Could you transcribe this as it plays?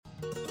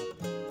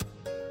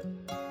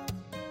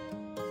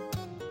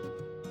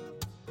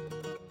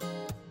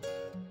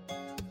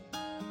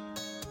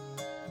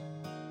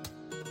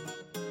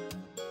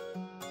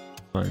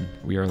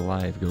We are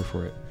live. Go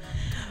for it.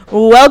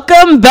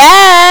 Welcome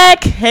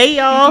back. Hey,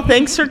 y'all.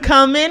 Thanks for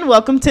coming.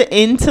 Welcome to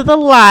Into the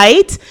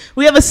Light.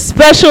 We have a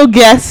special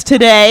guest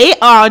today,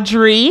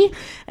 Audrey,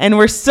 and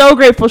we're so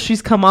grateful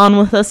she's come on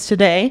with us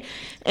today.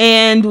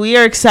 And we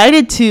are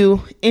excited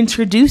to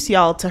introduce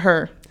y'all to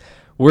her.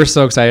 We're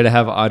so excited to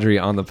have Audrey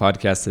on the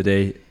podcast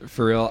today.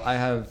 For real,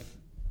 I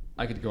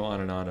could go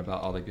on and on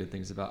about all the good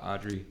things about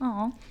Audrey.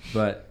 Aww.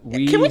 But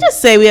Can we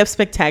just say we have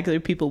spectacular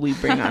people we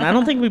bring on? I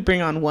don't think we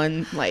bring on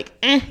one like,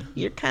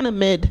 you're kind of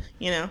mid,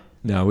 you know?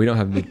 No, we don't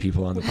have mid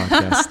people on the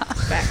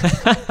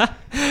podcast.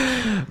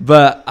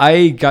 But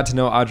I got to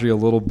know Audrey a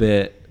little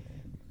bit.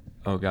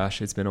 Oh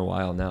gosh, it's been a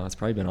while now. It's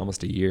probably been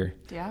almost a year.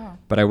 Yeah.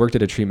 But I worked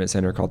at a treatment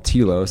center called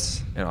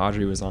Telos, and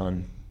Audrey was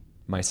on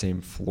my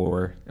same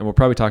floor. And we'll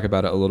probably talk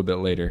about it a little bit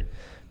later.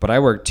 But I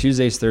worked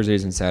Tuesdays,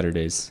 Thursdays, and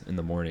Saturdays in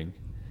the morning.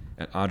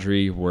 And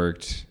Audrey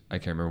worked, I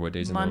can't remember what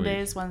days in the week.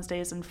 Mondays,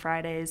 Wednesdays, and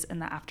Fridays in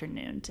the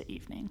afternoon to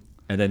evening.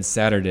 And then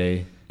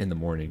Saturday in the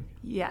morning.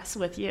 Yes,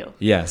 with you.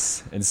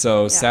 Yes. And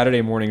so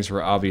Saturday mornings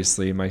were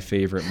obviously my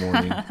favorite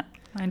morning.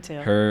 Mine too.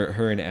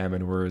 Her and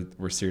Ammon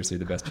were seriously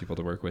the best people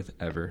to work with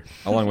ever,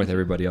 along with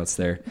everybody else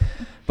there.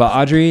 But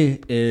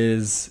Audrey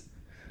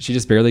she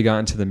just barely got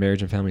into the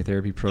marriage and family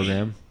therapy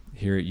program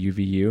here at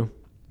UVU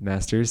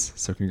Masters.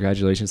 So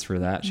congratulations for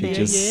that. She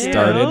just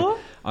started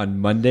on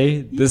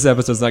Monday. This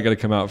episode's not going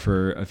to come out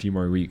for a few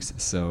more weeks,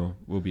 so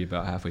we'll be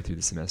about halfway through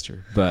the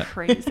semester. But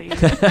crazy.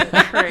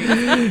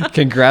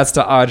 Congrats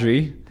to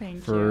Audrey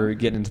for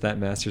getting into that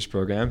master's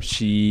program.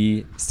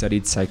 She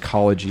studied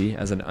psychology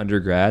as an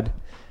undergrad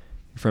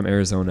from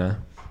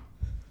Arizona,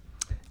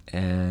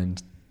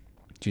 and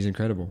she's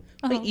incredible.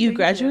 Wait, you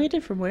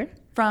graduated from where?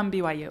 From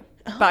BYU,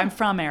 but I'm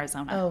from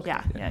Arizona. Oh, okay.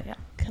 Yeah.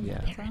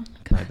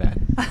 My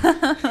bad.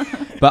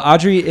 But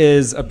Audrey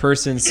is a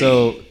person.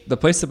 So the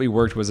place that we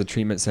worked was a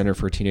treatment center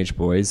for teenage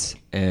boys,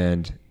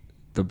 and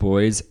the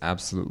boys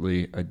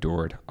absolutely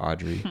adored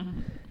Audrey.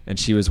 And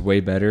she was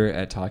way better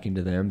at talking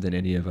to them than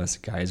any of us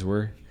guys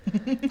were.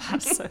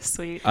 That's so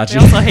sweet. Audrey.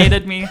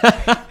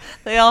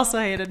 They also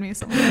hated me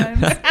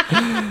sometimes.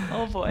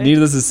 Oh boy.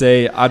 Needless to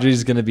say,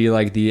 Audrey's going to be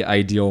like the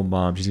ideal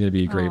mom. She's going to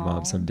be a great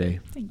mom someday.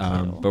 Thank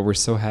you. But we're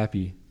so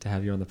happy to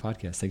have you on the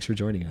podcast. Thanks for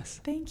joining us.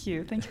 Thank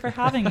you for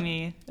having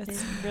me.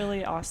 It's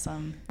really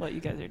awesome what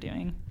you guys are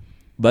doing.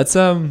 Let's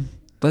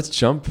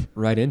jump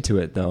right into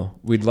it, though.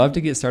 We'd love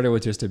to get started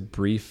with just a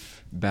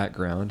brief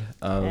background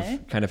of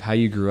kind of how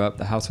you grew up,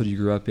 the household you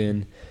grew up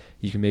in.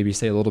 You can maybe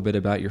say a little bit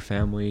about your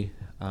family.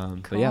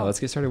 But yeah, let's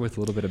get started with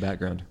a little bit of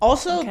background.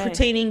 Also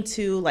pertaining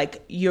to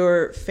like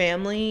your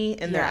family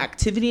and their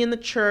activity in the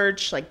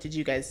church. Like, did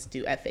you guys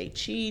do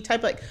FHE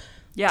type? Like,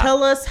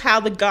 tell us how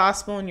the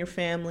gospel in your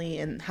family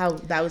and how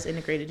that was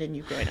integrated in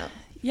you growing up.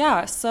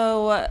 Yeah.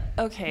 So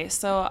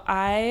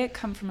I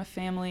come from a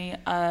family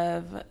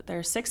of,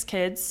 there's 6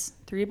 kids,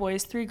 3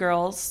 boys, 3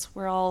 girls.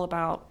 We're all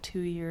about 2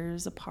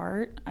 years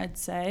apart, I'd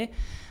say.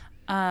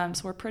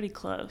 So we're pretty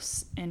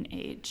close in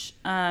age.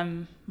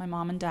 My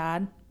mom and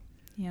dad,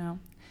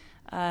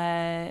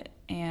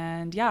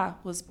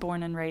 was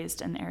born and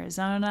raised in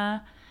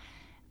Arizona.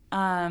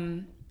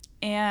 And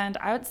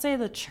I would say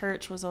the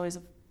church was always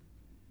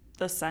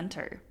the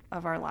center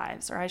of our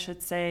lives, or I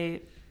should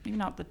say, maybe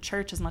not the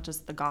church as much as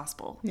the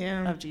gospel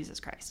of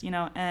Jesus Christ,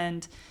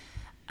 and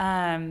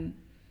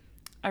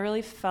I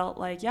really felt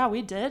like,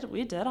 we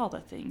did all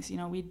the things.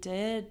 We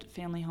did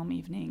family home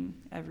evening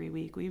every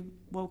week. We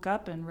woke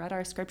up and read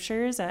our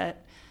scriptures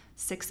at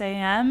 6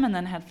 a.m. and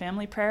then had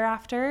family prayer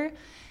after.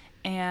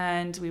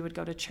 And we would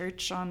go to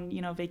church on,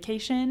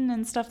 vacation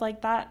and stuff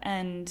like that.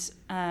 And,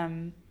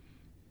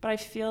 but I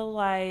feel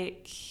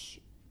like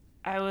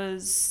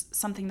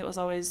something that was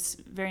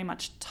always very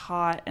much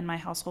taught in my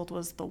household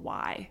was the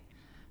why,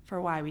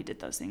 for why we did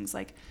those things.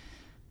 Like,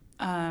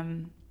 why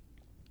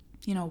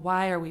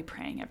are we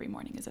praying every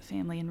morning as a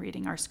family and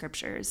reading our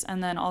scriptures?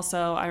 And then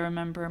also I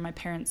remember my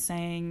parents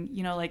saying,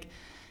 like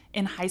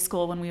in high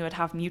school when we would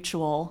have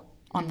mutual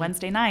on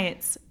Wednesday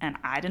nights, and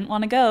I didn't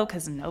want to go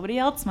because nobody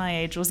else my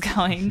age was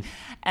going.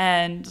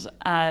 And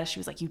she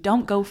was like, you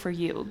don't go for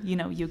you.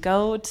 You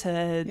go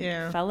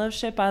to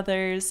fellowship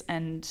others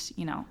and,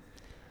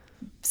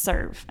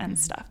 serve and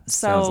stuff.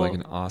 Sounds like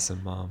an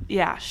awesome mom.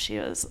 Yeah, she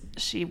is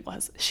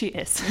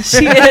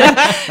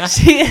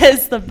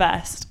the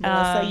best.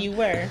 Melissa, you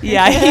were.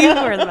 Yeah, you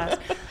were the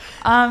best.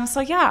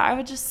 I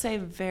would just say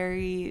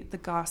the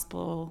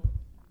gospel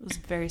was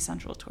very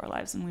central to our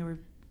lives, and we were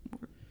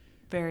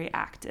very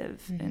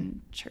active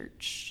in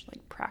church,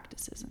 like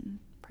practices and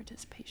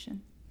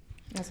participation.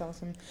 That's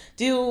awesome.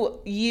 Do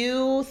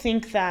you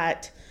think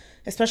that,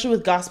 especially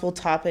with gospel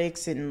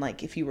topics, and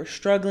like if you were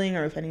struggling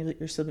or if any of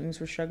your siblings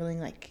were struggling,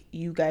 like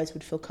you guys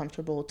would feel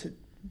comfortable to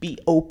be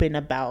open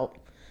about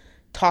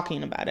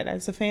talking about it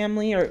as a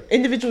family or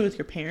individually with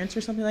your parents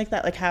or something like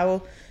that? Like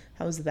how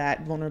is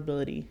that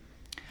vulnerability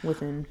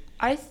within?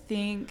 I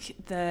think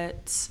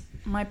that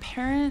My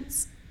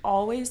parents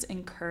always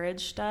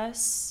encouraged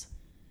us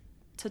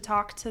to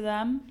talk to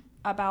them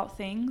about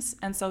things.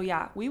 And so,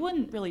 yeah, we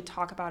wouldn't really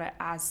talk about it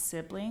as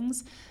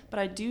siblings, but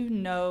I do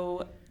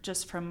know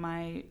just from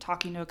my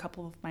talking to a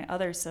couple of my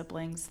other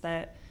siblings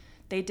that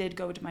they did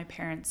go to my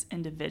parents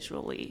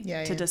individually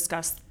to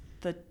discuss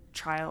the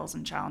trials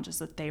and challenges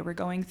that they were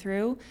going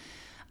through.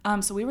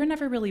 So we were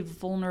never really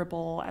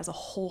vulnerable as a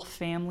whole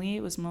family.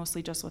 It was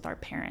mostly just with our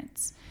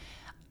parents.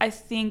 I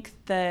think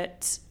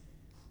that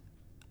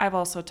I've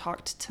also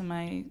talked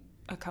to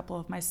a couple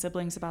of my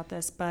siblings about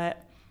this,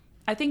 but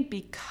I think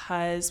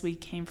because we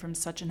came from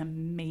such an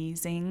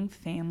amazing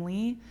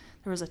family,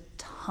 there was a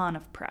ton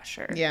of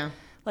pressure. Yeah.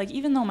 Like,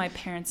 even though my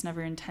parents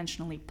never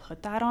intentionally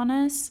put that on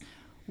us,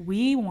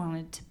 we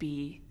wanted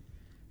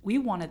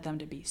them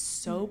to be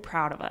so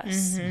proud of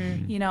us,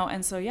 you know?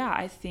 And so, yeah,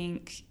 I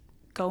think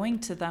going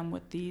to them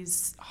with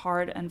these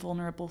hard and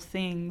vulnerable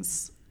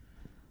things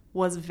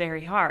was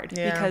very hard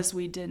because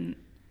we didn't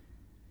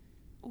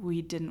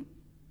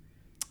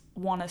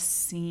want to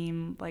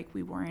seem like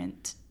we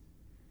weren't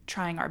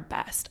trying our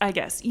best, I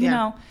guess, you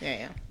know?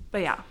 Yeah.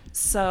 But yeah,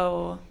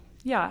 so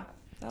yeah.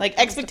 Like,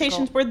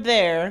 expectations were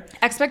there.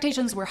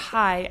 Expectations were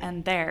high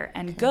and there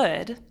and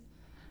good,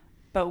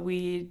 but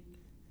Got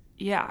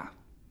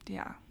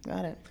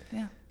it.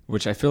 Yeah.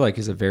 Which I feel like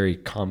is a very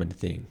common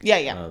thing.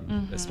 Yeah.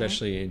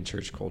 Especially in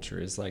church culture,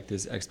 is like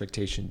this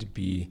expectation to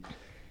be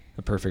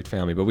a perfect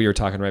family. But we were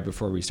talking right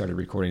before we started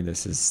recording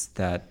this, is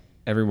that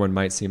everyone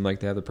might seem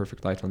like they have the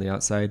perfect life on the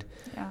outside.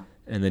 Yeah.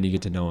 And then you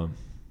get to know them.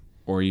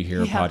 Or you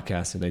hear a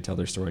podcast and they tell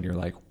their story and you're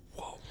like,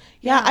 whoa.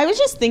 Yeah, I was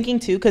just thinking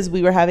too, because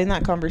we were having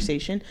that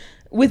conversation.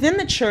 Within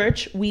the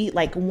church, we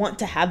like want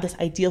to have this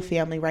ideal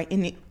family, right?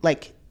 And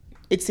like,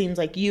 it seems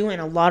like you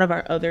and a lot of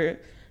our other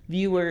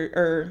viewer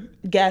or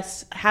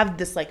guests have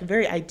this like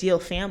very ideal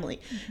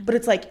family. But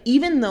it's like,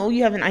 even though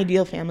you have an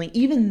ideal family,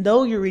 even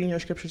though you're reading your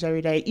scriptures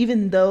every day,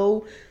 even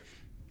though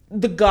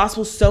the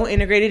gospel's so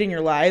integrated in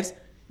your lives,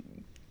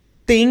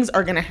 things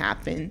are going to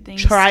happen.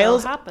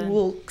 Trials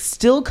will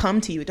still come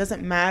to you. It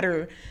doesn't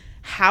matter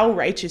how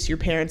righteous your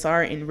parents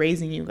are in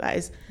raising you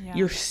guys. Yeah.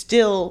 You're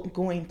still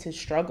going to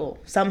struggle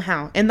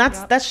somehow. And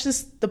that's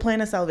just the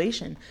plan of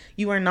salvation.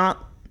 You are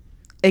not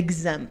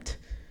exempt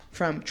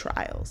from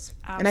trials.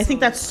 Absolutely. And I think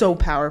that's so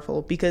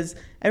powerful, because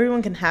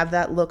everyone can have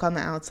that look on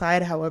the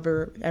outside.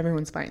 However,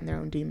 everyone's fighting their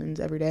own demons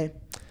every day.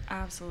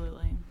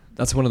 Absolutely.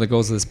 That's one of the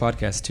goals of this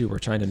podcast too. We're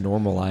trying to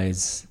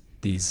normalize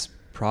these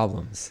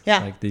problems.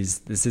 Yeah. Like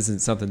this isn't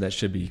something that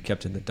should be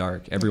kept in the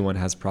dark. Everyone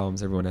has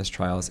problems, everyone has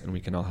trials, and we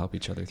can all help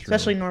each other through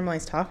Especially them.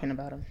 normalize talking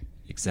about them.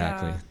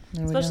 Exactly.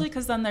 Yeah. Especially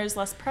because then there's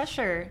less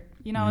pressure,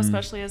 you know,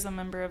 especially as a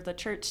member of the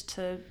church,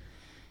 to,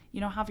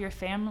 you know, have your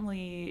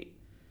family,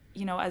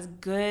 you know, as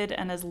good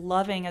and as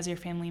loving as your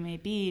family may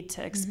be,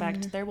 to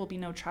expect there will be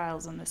no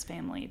trials in this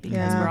family,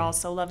 because we're all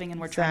so loving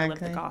and we're trying to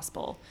live the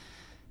gospel.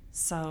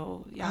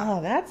 So, yeah.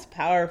 Oh, that's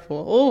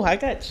powerful. Oh, I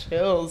got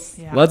chills.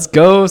 Yeah. Let's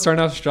go.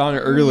 Starting off strong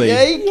early.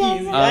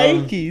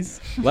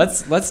 Yikes.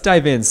 Let's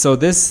dive in. So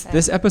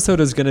this episode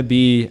is going to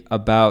be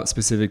about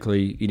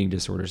specifically eating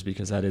disorders,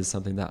 because that is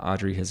something that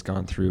Audrey has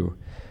gone through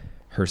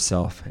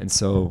herself. And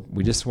so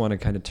we just want to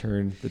kind of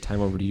turn the time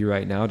over to you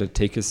right now to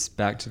take us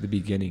back to the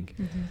beginning.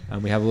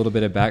 We have a little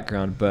bit of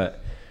background,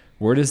 but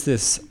where does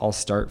this all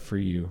start for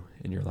you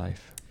in your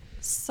life?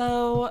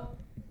 So,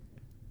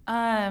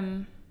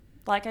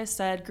 like I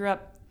said, grew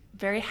up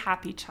very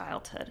happy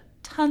childhood.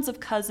 Tons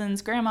of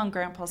cousins, grandma and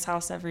grandpa's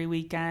house every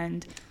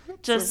weekend.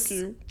 Just so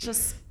cute.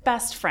 Just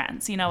best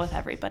friends, you know, with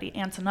everybody,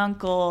 aunts and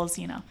uncles,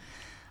 you know.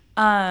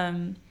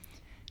 And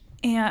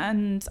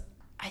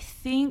I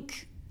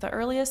think the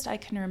earliest I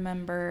can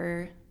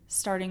remember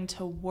starting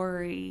to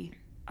worry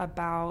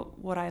about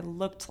what I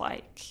looked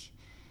like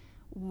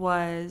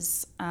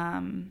was,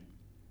 I'd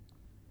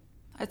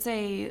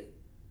say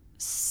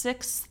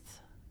 6th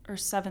or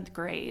 7th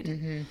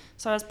grade.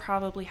 So I was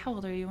probably, how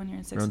old are you when you're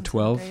in 6th Around and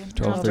 12, 7th grade?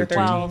 12, 13.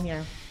 12.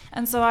 Yeah.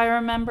 And so I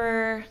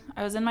remember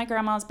I was in my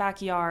grandma's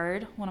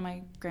backyard, one of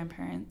my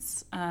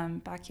grandparents'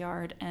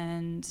 backyard,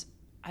 and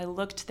I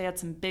looked, they had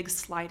some big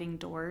sliding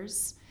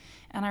doors.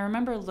 And I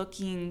remember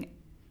looking,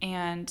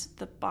 and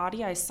the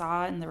body I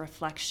saw in the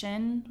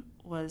reflection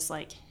was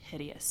like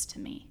hideous to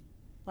me.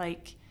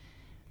 Like,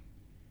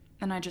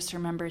 and I just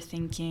remember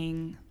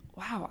thinking,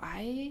 wow,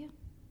 I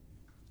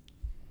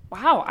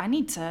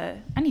need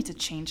to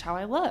change how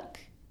I look,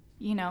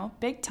 you know,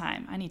 big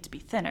time. I need to be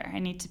thinner.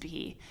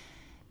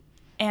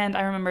 And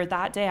I remember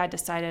that day I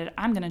decided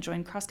I'm going to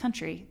join cross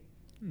country,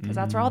 because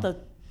that's where all the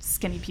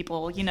skinny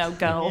people, you know,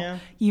 go,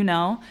 you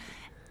know.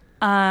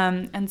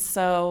 And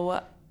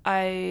so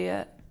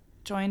I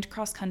joined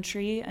cross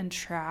country and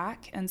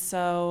track. And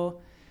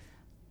so,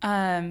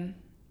 and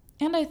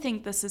I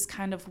think this is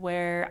kind of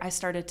where I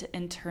started to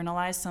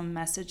internalize some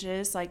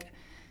messages. Like,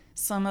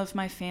 some of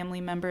my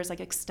family members,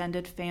 like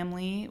extended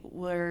family,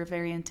 were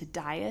very into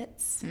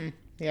diets.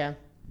 Yeah.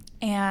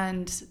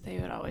 And they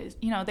would always,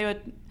 you know, they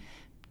would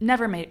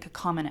never make a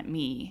comment at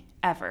me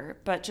ever,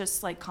 but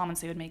just like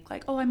comments they would make,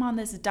 like, oh, I'm on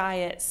this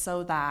diet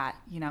so that,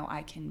 you know,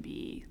 I can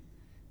be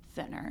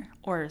thinner,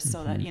 or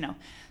so that, you know.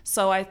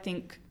 So I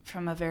think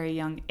from a very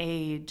young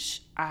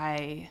age,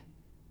 I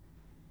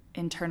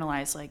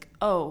internalized like,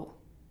 oh,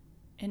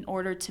 in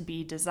order to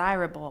be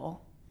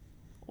desirable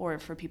or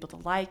for people to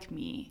like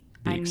me,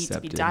 I need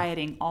to be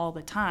dieting all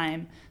the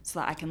time so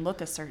that I can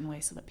look a certain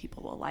way so that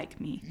people will like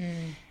me.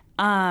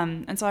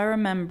 And so I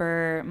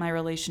remember my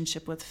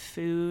relationship with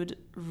food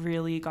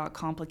really got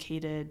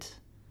complicated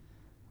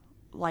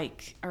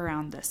like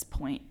around this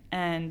point.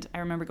 And I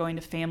remember going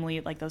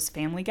to those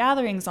family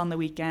gatherings on the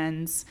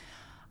weekends.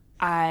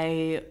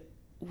 I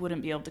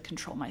wouldn't be able to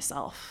control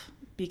myself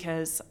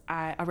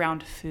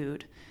around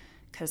food,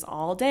 because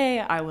all day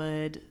I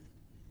would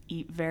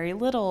eat very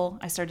little.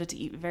 I started to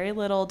eat very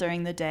little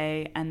during the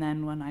day, and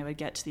then when I would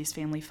get to these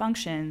family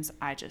functions,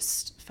 I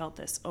just felt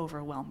this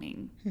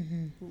overwhelming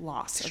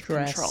loss of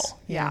control.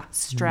 Yeah,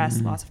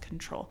 stress, loss of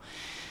control.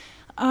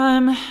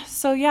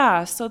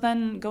 So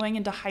then going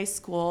into high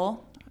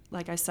school,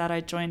 like I said, I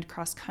joined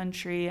cross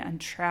country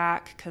and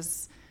track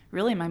because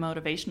really my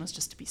motivation was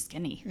just to be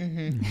skinny,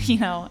 you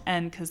know,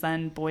 and because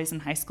then boys in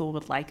high school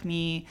would like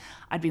me.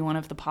 I'd be one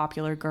of the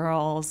popular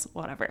girls,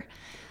 whatever.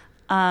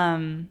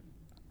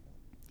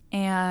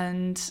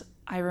 And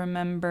I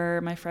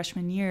remember my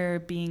freshman year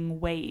being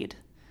weighed.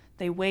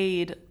 They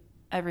weighed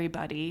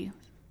everybody.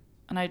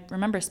 And I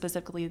remember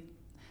specifically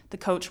the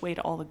coach weighed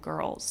all the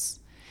girls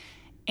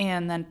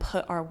and then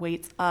put our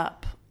weights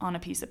up on a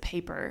piece of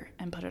paper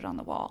and put it on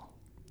the wall.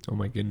 Oh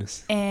my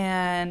goodness.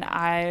 And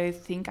I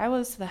think I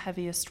was the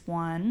heaviest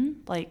one.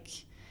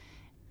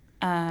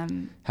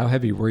 How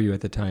heavy were you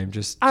at the time?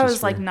 I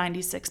was like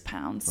 96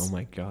 pounds. Oh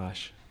my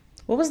gosh.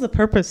 What was the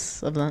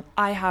purpose of that?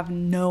 I have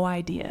no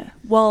idea.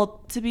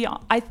 Well,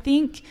 I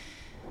think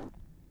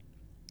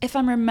if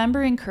I'm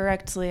remembering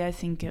correctly, I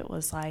think it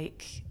was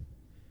like,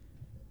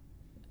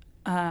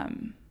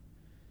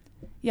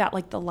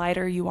 like the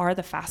lighter you are,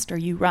 the faster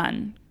you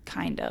run,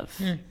 kind of.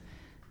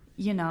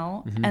 You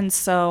know? And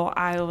so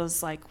I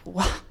was like,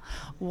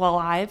 well,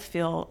 I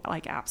feel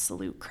like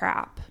absolute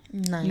crap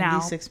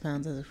 96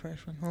 pounds as a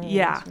freshman. Oh,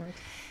 yeah.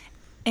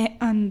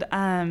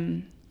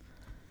 And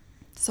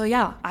so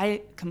yeah,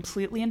 I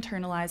completely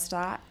internalized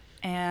that.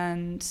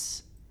 And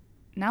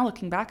now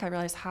looking back, I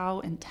realized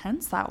how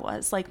intense that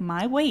was. Like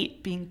my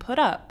weight being put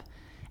up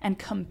and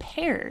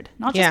compared,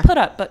 not just put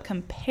up, but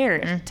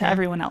compared to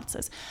everyone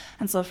else's.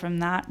 And so from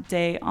that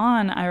day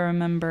on, I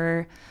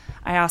remember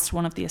I asked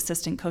one of the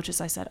assistant coaches,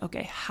 I said,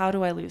 okay, how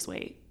do I lose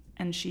weight?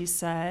 And she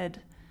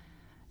said,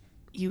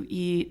 you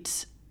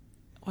eat,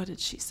 what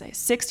did she say?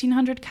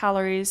 1,600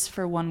 calories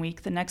for 1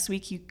 week. The next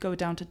week you go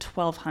down to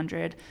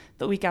 1,200.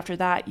 The week after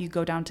that, you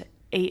go down to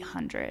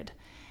 800.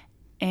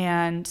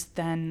 And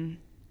then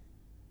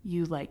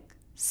you like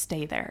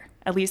stay there.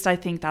 At least I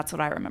think that's what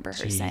I remember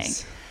her saying.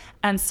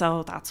 And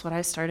so that's what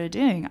I started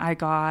doing. I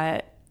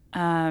got,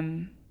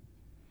 I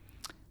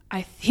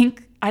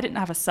think I didn't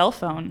have a cell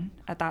phone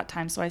at that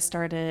time. So I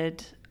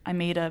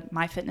made a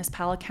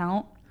MyFitnessPal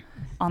account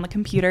on the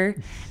computer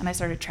and I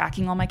started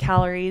tracking all my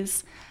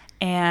calories,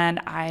 and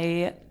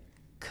I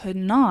could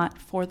not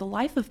for the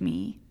life of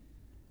me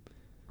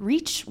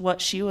reach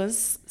what she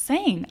was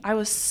saying. I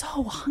was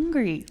so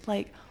hungry,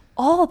 like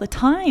all the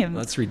time.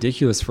 That's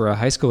ridiculous for a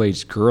high school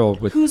age girl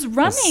who's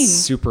running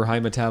super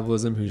high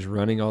metabolism, who's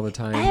running all the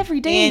time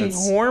every day. And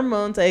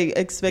hormones. I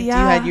expect you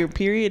had your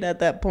period at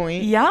that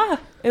point. Yeah,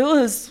 it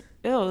was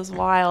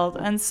wild.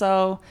 And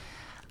so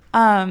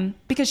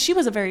because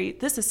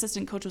this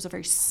assistant coach was a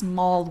very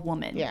small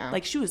woman. Yeah.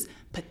 Like she was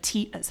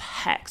petite as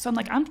heck. So I'm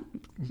like,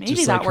 maybe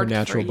just that like worked her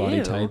natural for body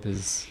you. Type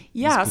is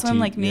petite, so I'm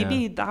like,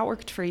 maybe that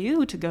worked for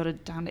you to go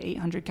down to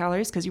 800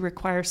 calories because you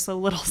require so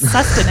little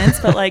sustenance,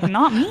 but like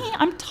not me.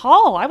 I'm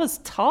tall. I was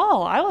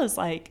tall. I was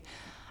like,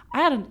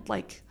 I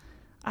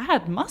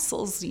had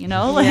muscles, you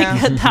know, like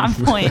at that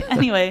point.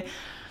 Anyway.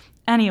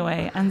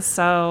 And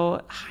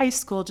so high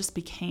school just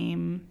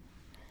became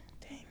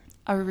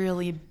a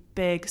really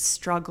big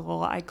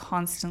struggle. I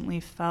constantly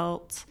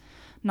felt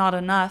not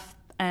enough.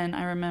 And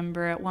I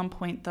remember at one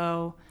point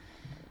though,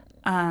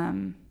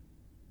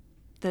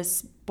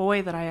 this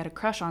boy that I had a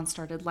crush on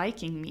started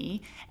liking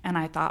me, and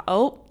I thought,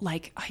 oh,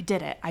 like I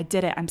did it.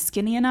 I'm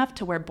skinny enough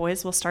to where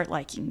boys will start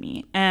liking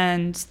me.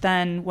 And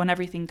then when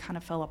everything kind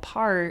of fell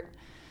apart,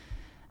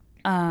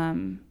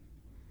 and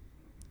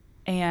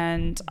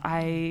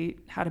I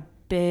had a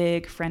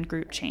big friend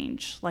group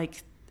change,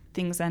 like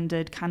things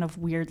ended kind of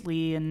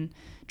weirdly and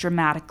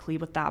dramatically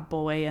with that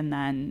boy and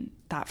then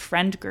that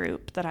friend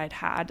group that I'd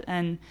had.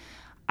 And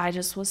I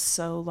just was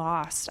so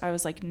lost. I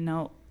was like,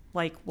 no,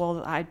 like,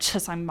 well,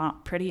 I'm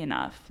not pretty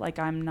enough. Like,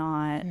 I'm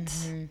not,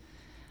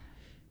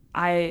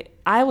 I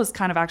was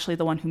kind of actually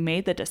the one who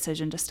made the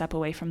decision to step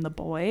away from the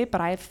boy,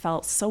 but I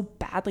felt so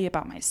badly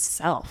about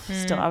myself.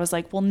 Still, I was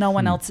like, well, no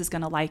one else is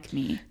going to like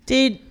me.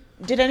 Did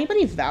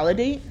anybody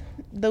validate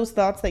those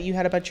thoughts that you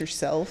had about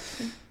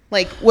yourself?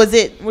 Like, was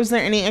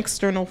there any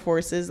external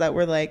forces that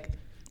were like,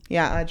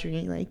 yeah,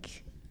 Audrey,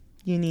 like,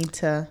 you need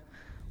to,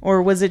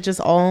 or was it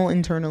just all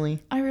internally?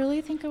 I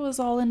really think it was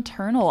all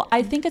internal.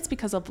 I think it's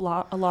because of a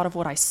lot of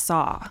what I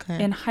saw.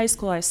 Okay. In high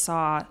school, I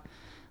saw,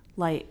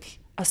 like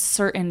a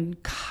certain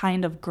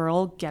kind of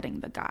girl getting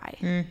the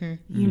guy,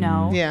 you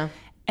know? Yeah.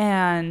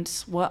 And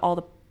what all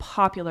the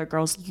popular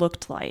girls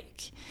looked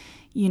like,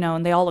 you know,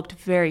 and they all looked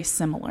very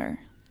similar.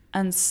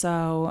 And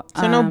so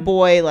no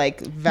boy like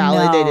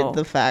validated no.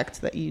 the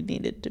fact that you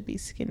needed to be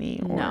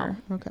skinny or No.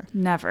 okay.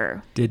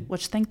 Never.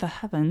 Which thank the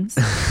heavens.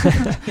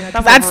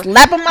 That's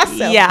slapping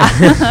myself.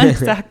 Yeah,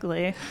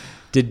 exactly.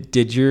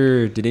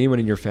 Did anyone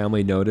in your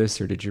family notice,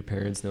 or did your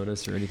parents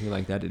notice, or anything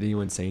like that? Did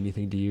anyone say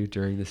anything to you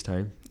during this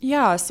time?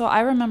 Yeah, so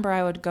I remember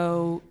I would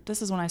go,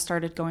 this is when I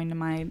started going to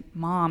my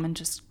mom and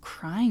just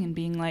crying and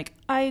being like,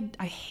 I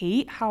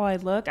hate how I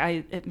look.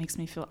 It makes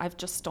me feel, I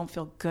just don't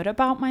feel good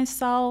about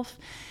myself.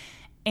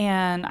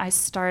 And I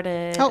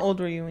started... How old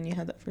were you when you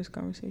had that first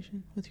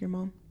conversation with your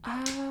mom?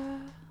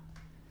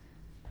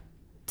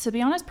 To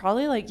be honest,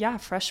 probably like,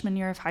 freshman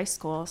year of high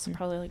school. So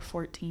probably like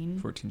 14.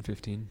 14,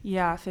 15.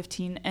 Yeah,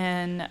 15.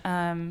 And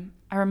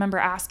I remember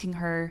asking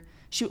her,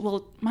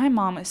 my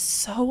mom is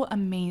so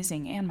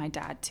amazing, and my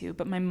dad too.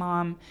 But my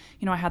mom,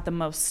 you know, I had the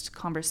most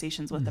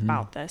conversations with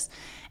about this.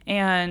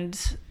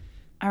 And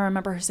I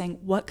remember her saying,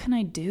 what can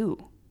I do?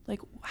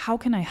 Like, how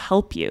can I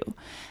help you?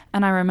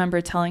 And I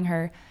remember telling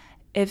her,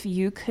 if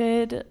you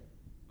could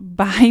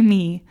buy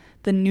me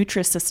the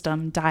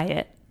Nutrisystem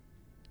diet,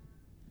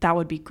 that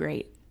would be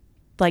great.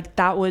 Like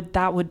that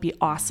would be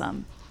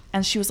awesome.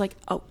 And she was like,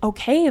 oh,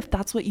 okay, if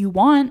that's what you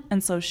want.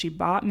 And so she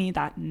bought me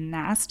that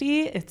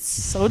nasty, it's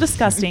so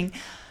disgusting,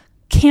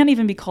 can't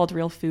even be called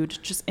real food,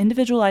 just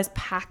individualized,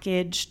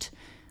 packaged,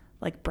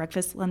 like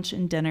breakfast, lunch,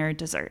 and dinner,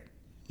 dessert,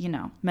 you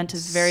know, meant to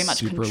very much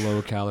super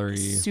low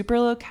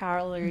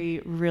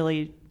calorie,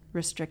 really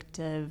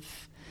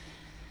restrictive,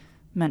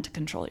 meant to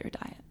control your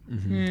diet.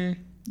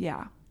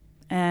 Yeah.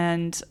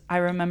 And I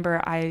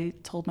remember I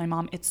told my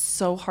mom, it's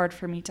so hard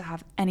for me to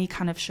have any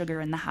kind of sugar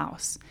in the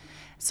house.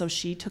 So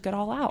she took it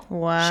all out.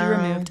 Wow. She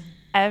removed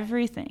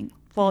everything.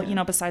 Well, you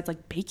know, besides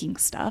like baking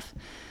stuff.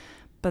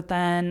 But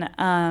then,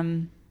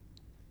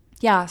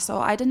 so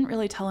I didn't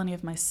really tell any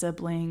of my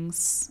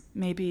siblings,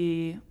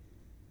 maybe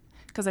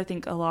because I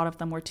think a lot of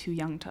them were too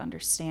young to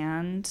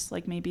understand.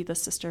 Like maybe the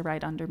sister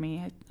right under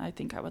me, I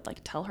think I would like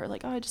tell her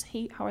like, oh, I just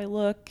hate how I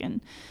look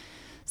and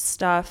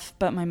stuff.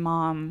 But my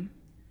mom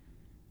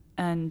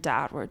and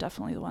dad were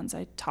definitely the ones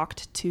I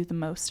talked to the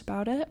most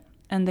about it,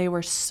 and they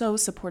were so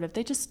supportive.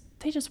 They just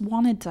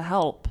wanted to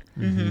help.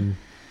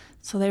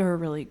 So they were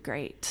really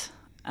great,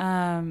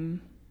 even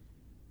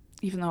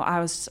though I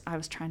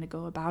was trying to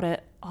go about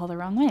it all the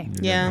wrong way.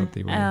 Yeah.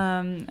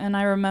 And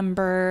I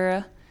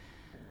remember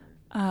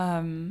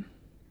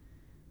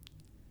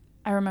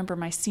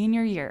my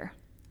senior year,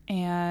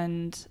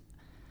 and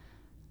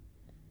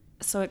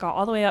so it got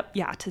all the way up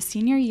to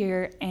senior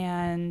year,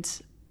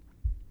 and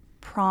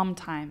prom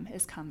time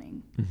is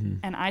coming.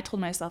 And I told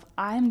myself,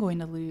 I'm going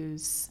to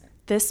lose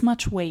this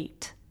much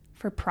weight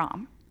for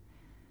prom.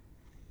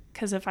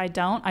 Because if I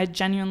don't, I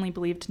genuinely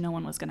believed no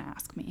one was going to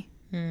ask me.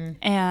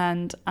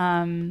 And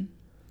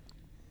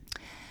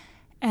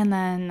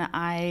then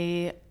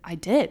I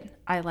did.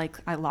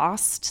 I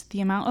lost the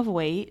amount of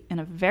weight in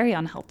a very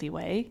unhealthy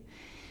way.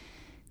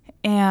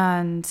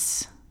 And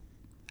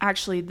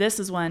actually, this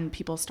is when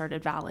people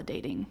started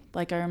validating.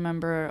 Like, I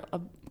remember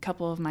a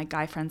couple of my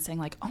guy friends saying,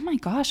 like, oh my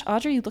gosh,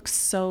 Audrey, you look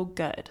so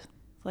good.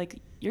 Like,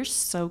 you're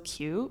so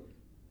cute,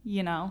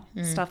 you know,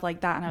 stuff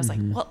like that. And I was like,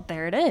 well,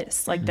 there it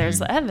is. Like, there's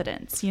the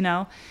evidence, you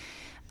know.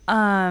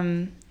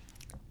 And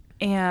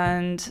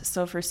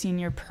so for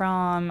senior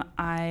prom,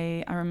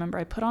 I remember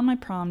I put on my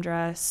prom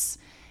dress,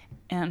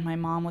 and my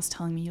mom was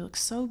telling me, you look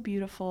so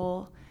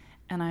beautiful.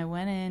 And I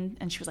went in,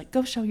 and she was like,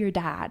 go show your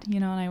dad, you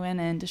know, and I went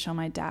in to show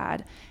my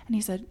dad, and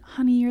he said,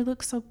 honey, you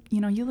look so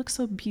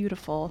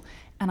beautiful.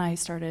 And I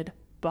started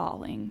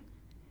bawling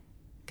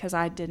because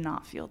I did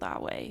not feel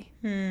that way.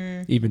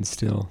 Even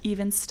still,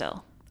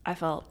 I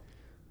felt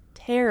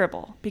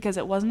terrible because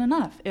it wasn't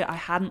enough. I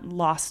hadn't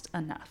lost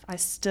enough.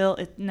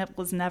 It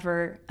was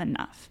never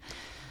enough.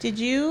 Did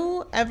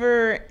you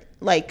ever,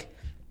 like,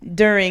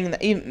 during,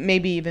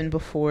 maybe even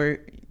before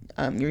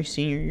your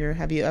senior year,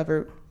 have you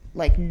ever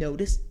like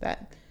noticed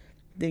that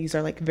these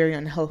are like very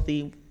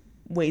unhealthy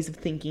ways of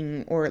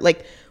thinking, or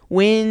like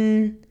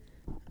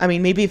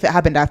maybe if it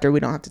happened after, we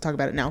don't have to talk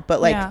about it now,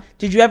 but like,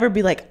 did you ever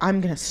be like, I'm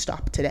gonna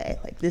stop today,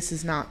 like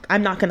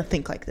I'm not gonna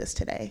think like this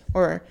today?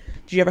 Or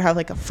did you ever have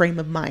like a frame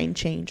of mind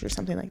change or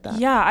something like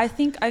that? I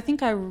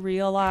think I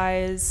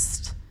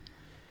realized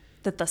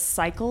that the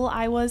cycle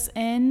I was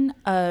in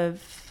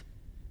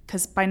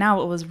because by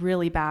now it was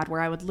really bad,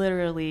 where I would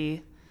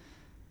literally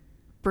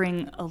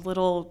bring a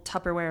little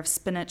Tupperware of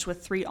spinach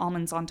with 3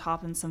 almonds on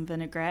top and some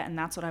vinaigrette, and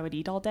that's what I would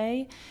eat all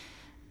day,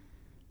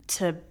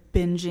 to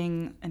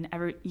binging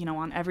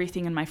on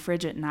everything in my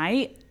fridge at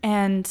night.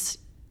 And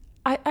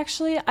I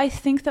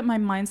think that my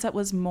mindset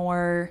was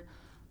more,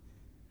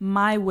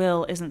 my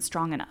will isn't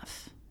strong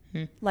enough.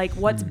 Like,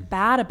 what's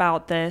bad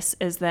about this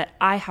is that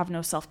I have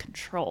no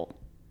self-control.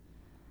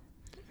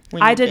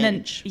 When I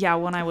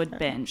would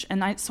binge.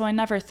 And so I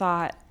never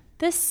thought,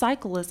 this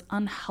cycle is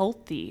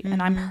unhealthy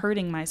and I'm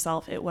hurting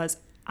myself. It was,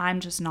 I'm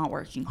just not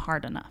working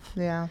hard enough.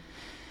 Yeah.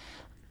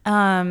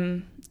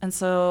 And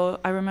so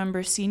I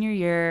remember senior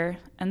year,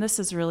 and this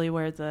is really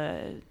where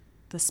the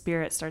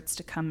spirit starts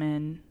to come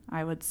in,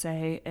 I would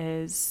say,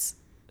 is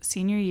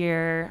senior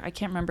year. I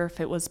can't remember if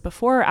it was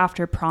before or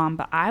after prom,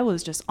 but I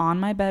was just on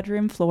my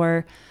bedroom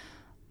floor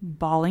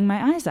bawling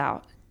my eyes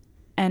out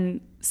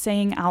and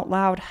saying out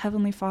loud,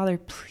 Heavenly Father,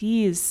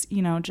 please,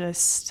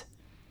 just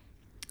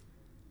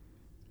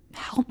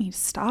help me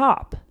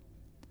stop.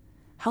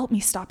 Help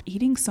me stop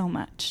eating so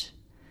much.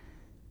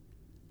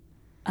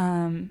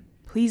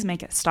 Please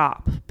make it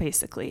stop,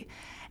 basically.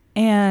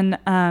 And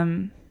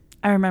I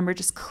remember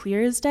just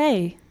clear as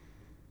day,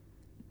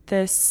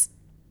 this,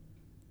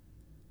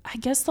 I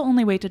guess the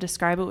only way to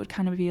describe it would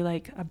kind of be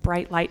like a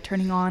bright light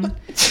turning on,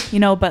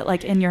 but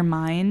like in your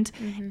mind.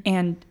 Mm-hmm.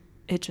 And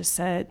it just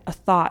said, a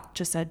thought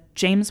just said,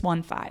 James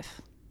 1:5.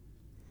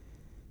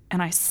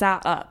 And I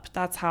sat up.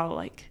 That's how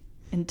like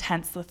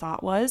intense the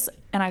thought was.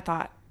 And I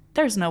thought,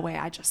 there's no way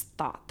I just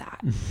thought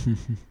that.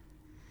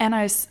 and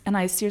I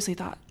seriously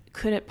thought,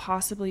 could it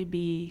possibly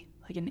be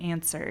like an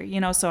answer?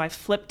 So I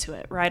flipped to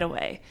it right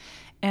away.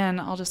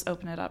 And I'll just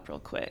open it up real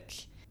quick.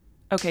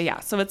 Okay, yeah.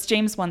 So it's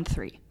James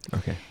 1:3.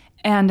 Okay.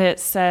 And it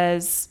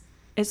says,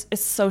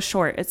 it's so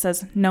short. It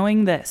says,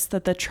 knowing this,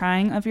 that the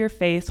trying of your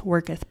faith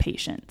worketh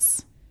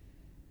patience.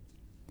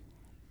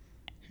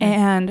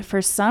 And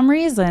for some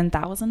reason,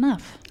 that was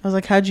enough. I was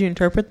like, how'd you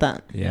interpret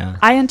that? Yeah.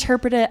 I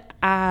interpreted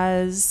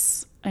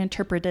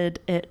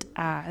it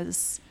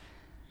as,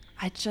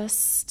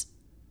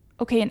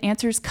 okay, an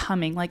answer's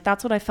coming. Like,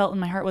 that's what I felt in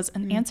my heart was,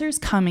 an answer's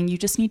coming. You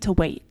just need to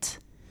wait.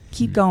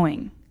 Keep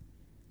going.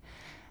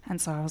 And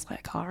so I was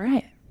like, all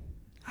right,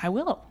 I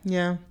will.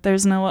 Yeah.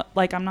 There's no,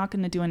 I'm not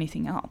going to do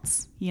anything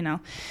else.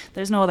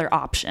 There's no other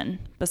option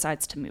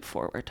besides to move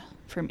forward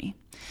for me.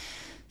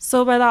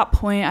 So by that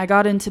point, I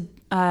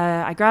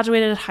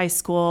graduated high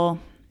school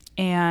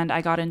and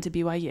I got into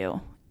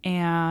BYU.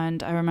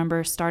 And I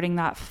remember starting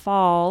that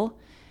fall,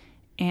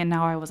 and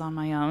now I was on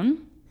my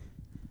own.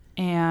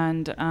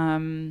 And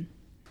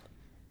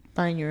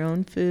buying your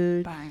own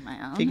food,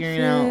 figuring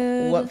food,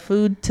 out what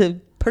food to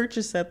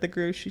purchase at the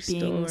grocery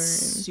being store,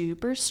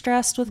 super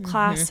stressed with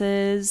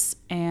classes,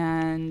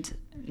 and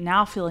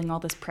now feeling all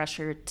this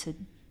pressure to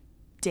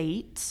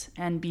date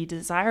and be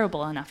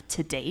desirable enough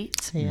to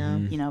date. Yeah.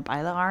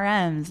 Buy the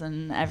RMs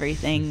and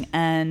everything.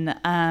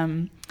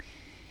 And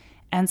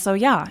so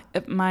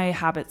my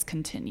habits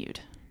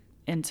continued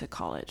into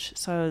college.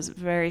 So I was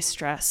very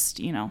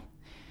stressed,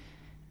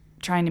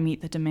 trying to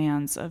meet the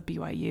demands of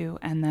BYU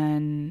and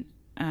then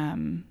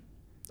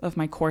of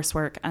my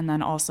coursework, and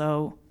then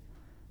also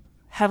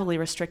heavily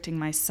restricting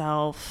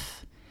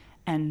myself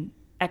and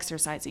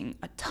exercising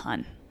a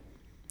ton.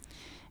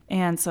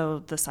 And so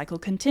the cycle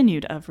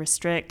continued of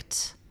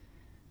restrict,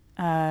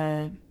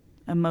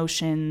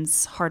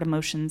 emotions, hard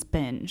emotions,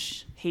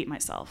 binge, hate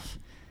myself,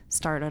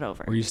 started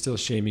over. Were you still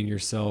shaming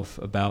yourself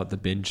about the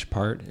binge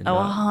part?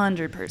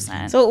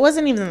 100%. So it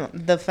wasn't even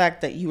the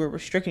fact that you were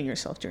restricting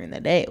yourself during the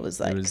day. It was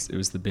like, it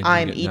was the binge.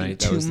 I'm eating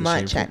too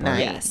much at night.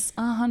 Yes,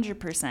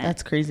 100%.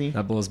 That's crazy.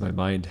 That blows my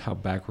mind how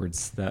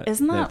backwards that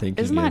thinking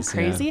is. Isn't that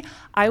crazy? Yeah.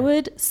 I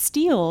would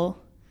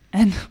steal,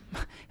 and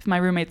if my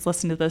roommates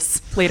listen to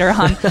this later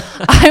on,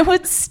 I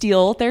would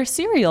steal their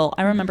cereal.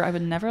 I remember I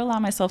would never allow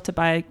myself to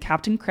buy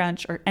Captain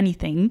Crunch or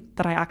anything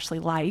that I actually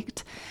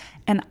liked.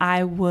 And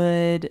I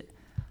would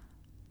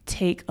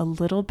take a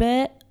little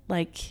bit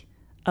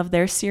of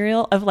their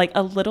cereal, of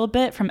a little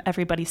bit from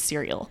everybody's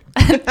cereal,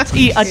 and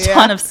eat a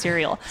ton of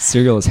cereal.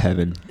 Cereal is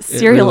heaven.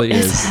 Cereal really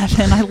is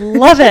heaven. I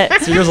love it.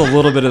 Cereal's a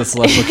little bit of the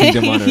celestial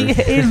kingdom on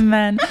earth.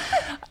 Amen.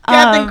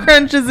 Captain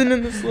Crunch isn't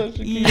in the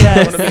celestial kingdom. Yes.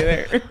 I want to be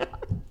there.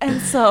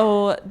 And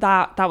so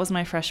that was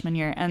my freshman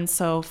year. And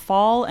so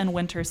fall and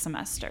winter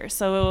semester.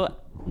 So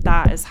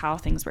that is how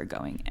things were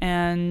going.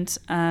 And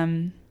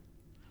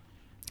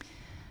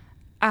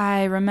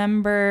I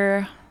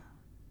remember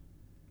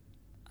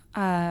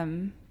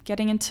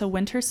getting into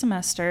winter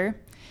semester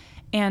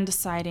and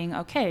deciding,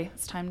 okay,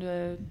 it's time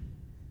to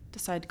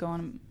decide to go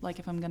on,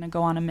 if I'm going to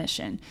go on a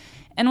mission.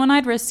 And when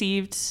I'd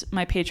received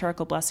my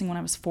patriarchal blessing when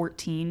I was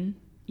 14,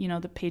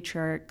 the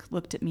patriarch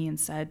looked at me and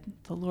said,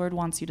 the Lord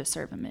wants you to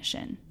serve a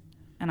mission.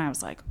 And I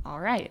was like, all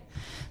right.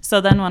 So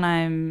then when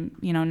I'm,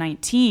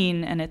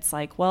 19 and it's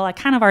like, well, I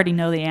kind of already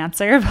know the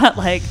answer, but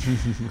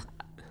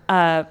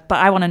but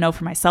I want to know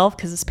for myself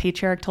because this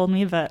patriarch told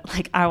me, but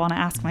I want to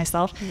ask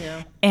myself.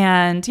 Yeah.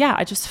 And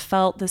I just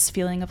felt this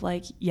feeling of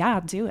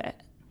do it,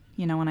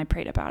 when I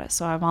prayed about it.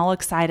 So I'm all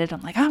excited.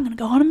 I'm like, I'm going to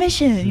go on a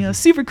mission,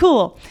 super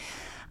cool.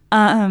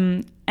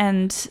 And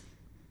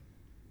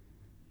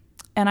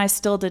I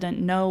still didn't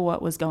know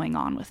what was going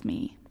on with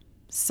me.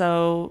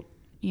 So,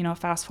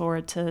 fast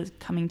forward to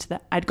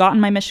I'd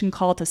gotten my mission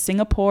call to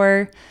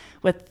Singapore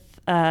with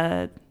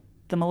the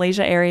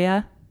Malaysia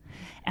area.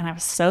 And I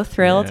was so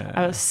thrilled. Yeah.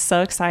 I was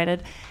so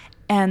excited.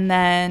 And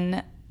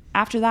then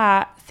after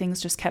that, things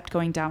just kept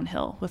going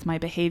downhill with my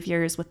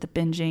behaviors, with the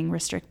binging,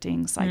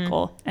 restricting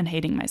cycle, and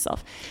hating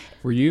myself.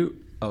 Were you...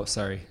 Oh,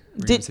 sorry.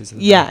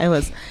 Yeah, it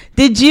was.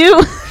 Did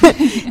you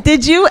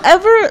did you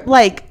ever,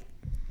 like,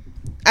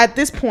 at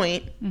this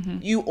point,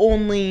 you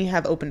only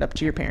have opened up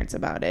to your parents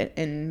about it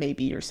and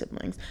maybe your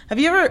siblings. Have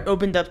you ever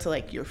opened up to,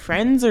 like, your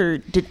friends, or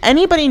did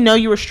anybody know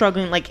you were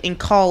struggling, like, in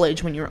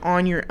college when you were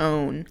on your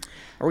own,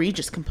 or were you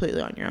just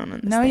completely on your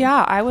own?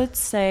 Yeah, I would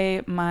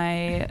say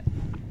my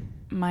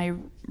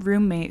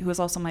roommate, who was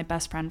also my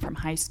best friend from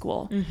high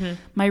school,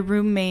 my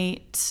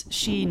roommate,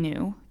 she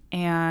knew,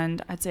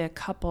 and I'd say a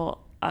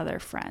couple other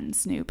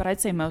friends knew, but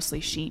I'd say mostly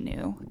she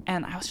knew.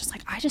 And I was just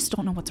like, I just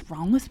don't know what's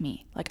wrong with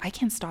me. Like, I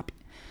can't stop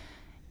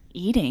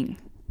eating,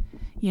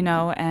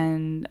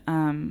 and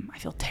I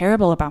feel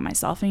terrible about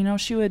myself. And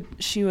she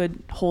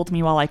would hold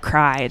me while I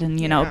cried and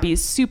be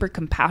super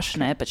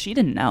compassionate, but she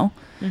didn't know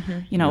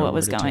what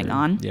was going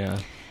on.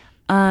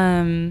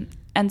 And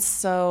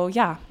so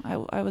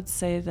I would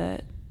say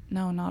that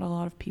no, not a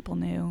lot of people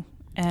knew.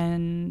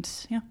 And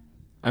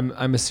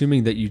I'm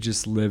assuming that you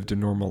just lived a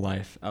normal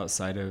life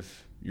outside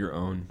of your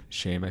own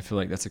shame. I feel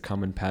like that's a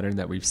common pattern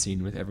that we've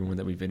seen with everyone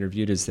that we've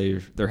interviewed, is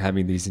they're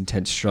having these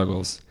intense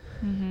struggles.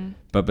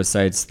 But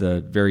besides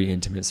the very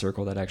intimate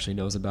circle that actually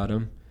knows about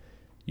them,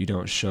 you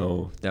don't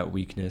show that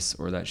weakness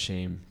or that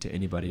shame to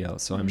anybody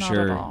else. So I'm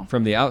sure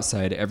from the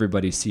outside,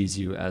 everybody sees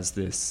you as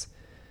this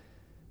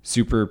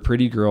super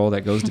pretty girl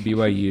that goes to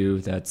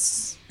BYU,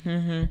 that's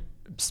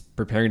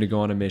preparing to go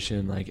on a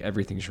mission, like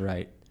everything's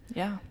right.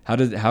 Yeah. How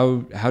did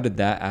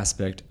that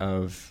aspect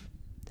of,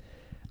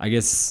 I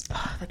guess,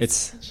 it's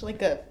such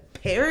like a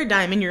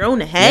paradigm in your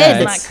own head.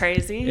 Isn't that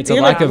crazy? It's a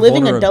lack of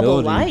living a vulnerability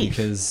double life.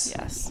 Because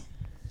yes.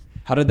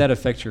 How did that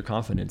affect your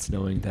confidence,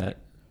 knowing that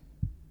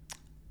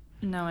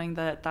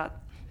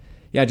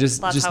yeah,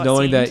 just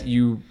knowing that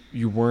you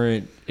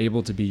weren't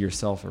able to be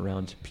yourself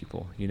around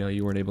people,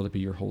 you weren't able to be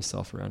your whole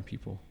self around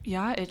people?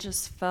 Yeah, it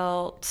just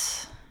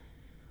felt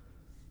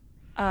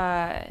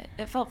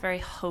very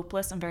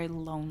hopeless and very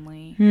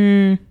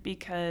lonely,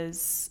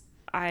 because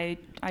I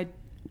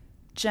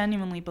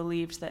genuinely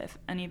believed that if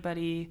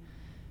anybody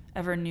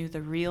ever knew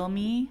the real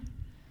me,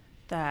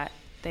 that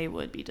they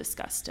would be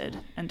disgusted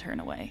and turn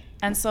away.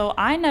 And so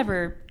I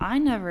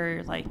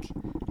never like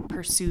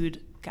pursued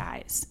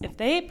guys. If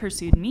they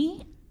pursued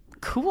me,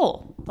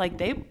 cool. Like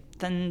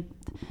then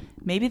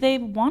maybe they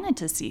wanted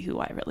to see who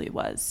I really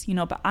was,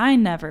 but I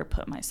never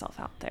put myself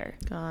out there.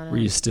 Got it. Were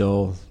you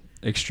still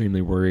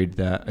extremely worried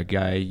that a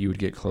guy you would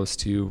get close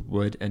to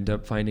would end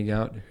up finding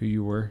out who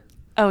you were?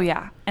 Oh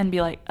yeah. And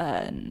be like,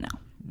 no.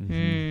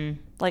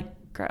 Like,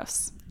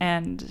 gross.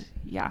 And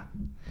yeah.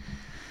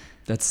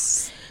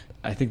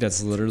 I think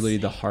that's literally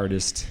the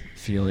hardest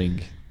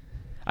feeling.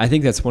 I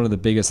think that's one of the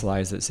biggest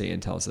lies that Satan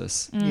tells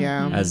us.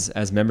 Yeah.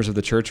 As members of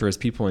the church, or as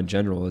people in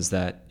general, is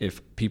that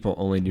if people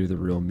only knew the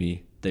real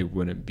me, they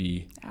wouldn't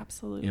be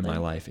in my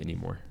life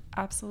anymore.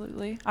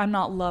 Absolutely. I'm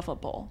not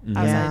lovable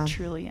as I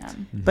truly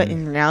am. But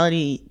in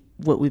reality,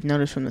 what we've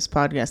noticed from this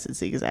podcast is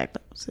the exact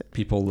opposite.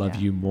 People love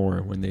you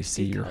more when they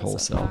see your whole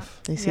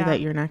self. They see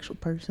that you're an actual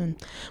person.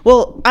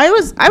 Well, I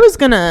was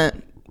gonna,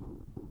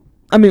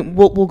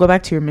 we'll go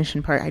back to your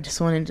mission part. I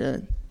just wanted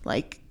to,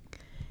 like,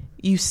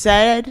 you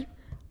said,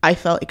 I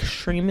felt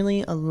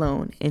extremely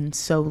alone and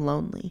so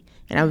lonely,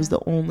 and I was the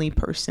only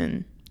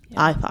person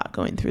I thought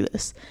going through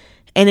this.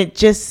 And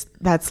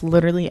that's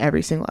literally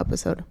every single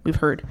episode we've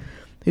heard.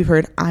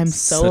 I'm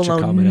so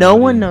alone. No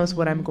one knows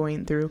what I'm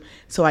going through.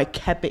 So I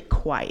kept it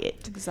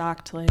quiet.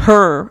 Exactly.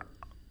 Per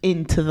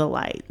into the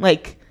light.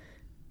 Like,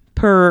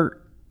 per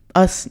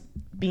us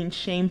being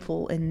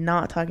shameful and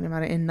not talking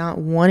about it and not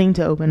wanting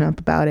to open up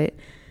about it,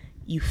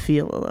 you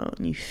feel alone.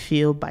 You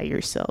feel by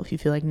yourself. You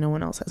feel like no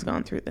one else has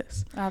gone through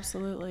this.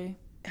 Absolutely.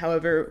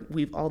 However,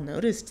 we've all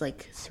noticed,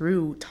 like,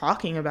 through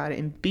talking about it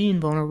and being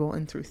vulnerable,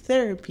 and through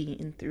therapy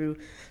and through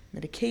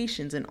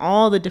medications and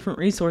all the different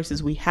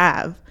resources we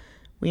have,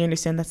 we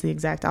understand that's the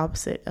exact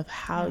opposite of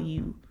how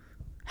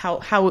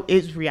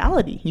is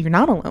reality. You're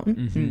not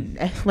alone.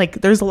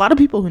 Like, there's a lot of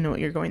people who know what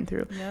you're going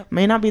through. Yep.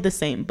 May not be the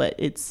same, but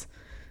it's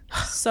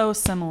so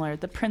similar.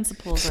 The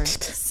principles are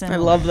similar.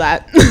 I love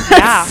that.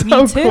 Yeah, so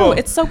me too. Cool.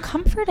 It's so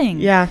comforting.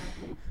 Yeah.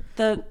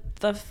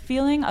 The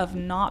feeling of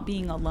not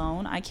being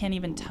alone, I can't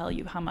even tell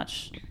you how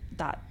much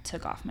that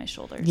took off my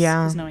shoulders.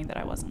 Yeah. Was knowing that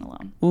I wasn't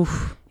alone.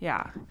 Oof.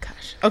 Yeah.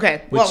 Gosh.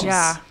 Okay.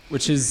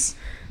 Which is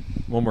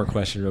one more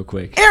question real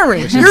quick.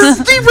 Aaron, you're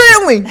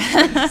derailing.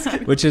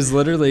 Which is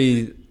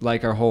literally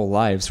like our whole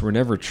lives. We're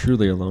never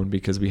truly alone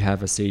because we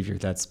have a Savior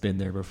that's been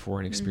there before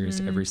and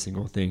experienced every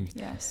single thing.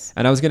 Yes.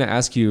 And I was going to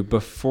ask you,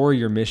 before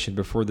your mission,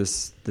 before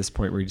this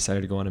point where you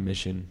decided to go on a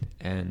mission,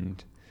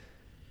 and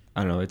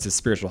I don't know, it's a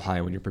spiritual high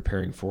when you're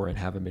preparing for and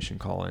have a mission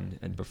call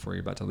and before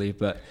you're about to leave.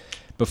 But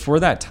before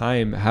that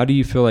time, how do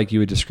you feel like you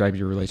would describe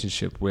your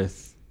relationship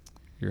with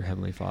your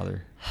Heavenly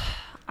Father?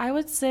 I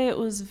would say it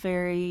was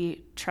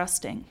very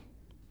trusting.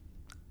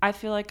 I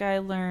feel like I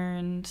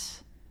learned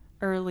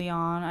early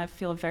on, I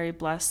feel very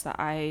blessed that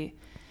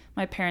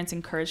my parents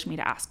encouraged me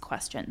to ask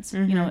questions.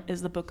 You know,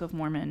 is the Book of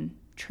Mormon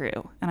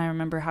true? And I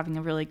remember having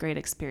a really great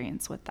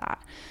experience with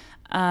that.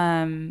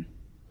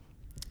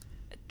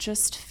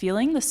 just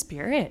feeling the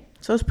Spirit.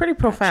 So it's pretty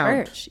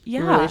profound. Church.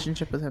 Your Yeah.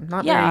 relationship with him.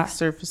 Not Yeah. very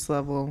surface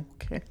level.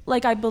 Okay.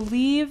 Like I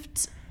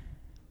believed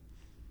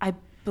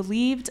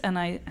and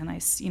I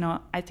you know,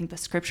 I think the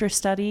scripture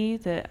study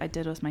that I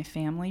did with my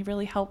family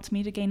really helped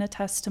me to gain a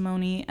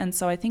testimony. And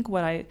so I think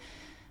my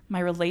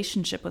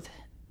relationship with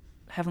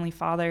Heavenly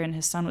Father and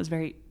his Son was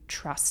very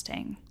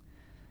trusting.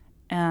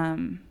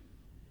 Even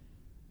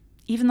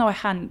though I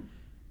hadn't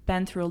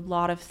been through a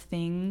lot of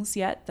things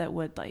yet that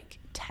would like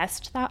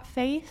test that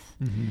faith,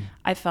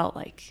 I felt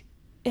like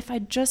if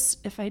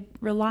I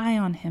rely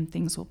on him,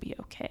 things will be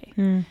okay.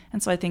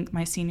 And so I think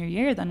my senior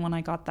year, then when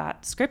I got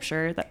that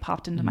scripture that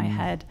popped into my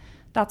head,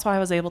 that's why I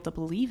was able to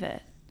believe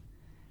it.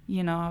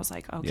 You know, I was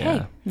like,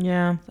 okay,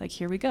 Yeah. like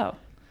here we go.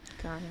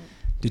 Got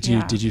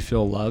it. Did you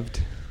feel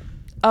loved?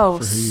 Oh,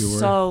 for who you were?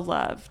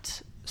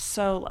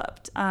 So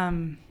loved.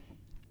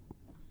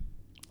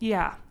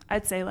 Yeah,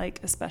 I'd say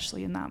like,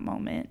 especially in that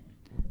moment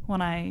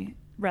when I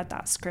read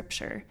that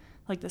scripture,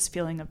 like this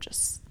feeling of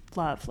just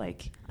love,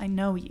 like I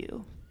know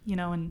you, you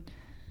know, and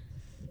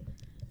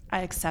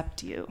I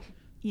accept you,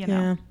 you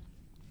know? Yeah.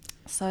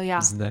 So yeah.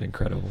 Isn't that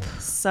incredible?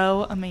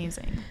 So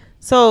amazing.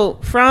 So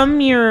from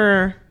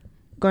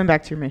going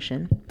back to your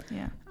mission,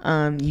 Yeah.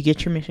 You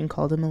get your mission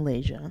called to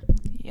Malaysia.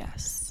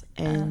 Yes.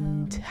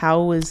 And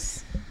how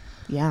was,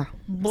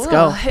 let's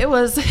go. It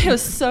was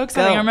so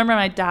exciting. Go. I remember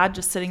my dad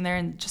just sitting there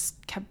and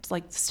just kept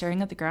like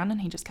staring at the ground,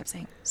 and he just kept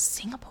saying,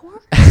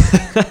 Singapore?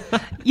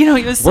 You know,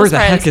 he was so Where the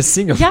surprised. heck is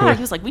Singapore? Yeah,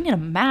 he was like, we need a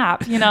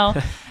map, you know?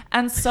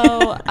 And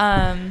so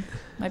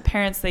my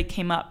parents, they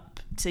came up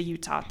to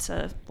Utah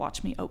to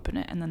watch me open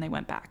it, and then they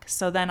went back.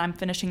 So then I'm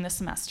finishing the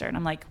semester, and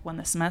I'm like, when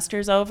the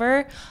semester's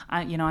over,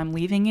 I'm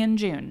leaving in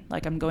June.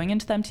 Like I'm going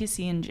into the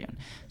MTC in June.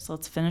 So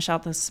let's finish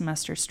out this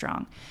semester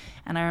strong.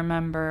 And I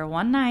remember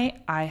one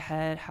night I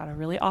had a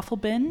really awful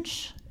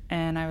binge,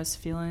 and I was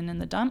feeling in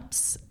the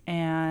dumps,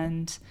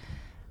 and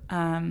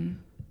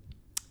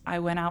I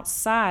went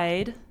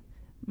outside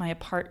my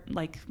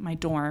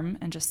dorm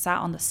and just sat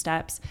on the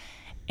steps.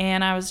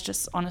 And I was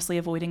just honestly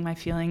avoiding my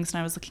feelings, and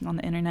I was looking on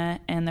the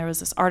internet, and there was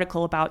this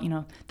article about, you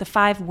know, the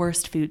 5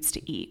 worst foods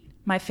to eat.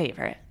 My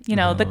favorite, you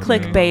know, the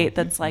clickbait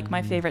that's like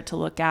my favorite to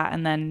look at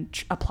and then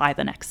apply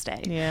the next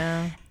day.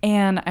 Yeah.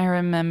 And I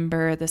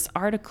remember this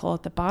article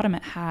at the bottom,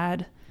 it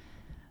had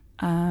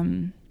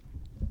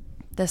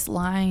this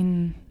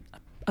line,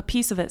 a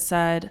piece of it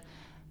said,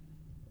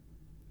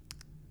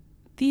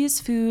 these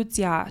foods,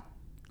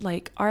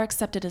 like are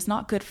accepted as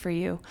not good for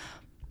you.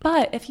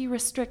 But if you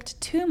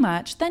restrict too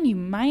much, then you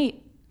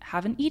might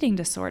have an eating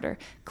disorder.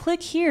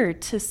 Click here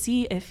to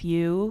see if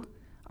you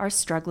are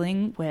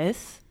struggling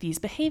with these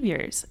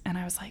behaviors. And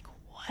I was like,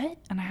 what?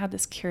 And I had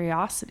this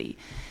curiosity.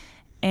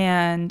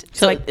 And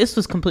so this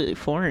was completely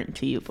foreign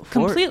to you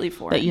before? Completely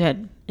foreign. That you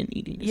had an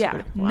eating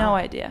disorder? Yeah, no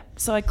idea.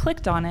 So I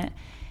clicked on it,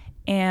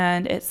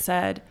 and it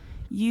said,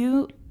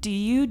 do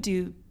you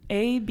do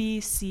A,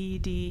 B, C,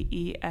 D,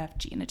 E, F,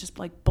 G, and it just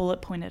like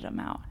bullet pointed them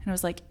out. And it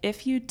was like,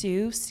 if you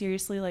do,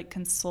 seriously, like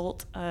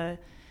consult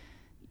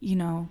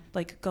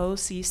like go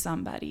see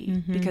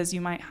somebody because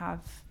you might have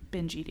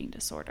binge eating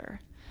disorder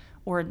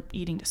or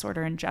eating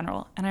disorder in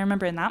general. And I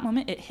remember in that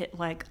moment, it hit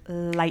like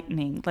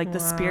lightning, like the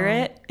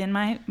Spirit in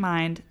my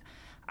mind.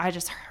 I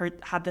just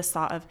had this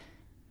thought of,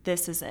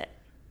 this is it.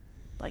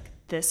 Like,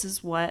 this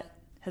is what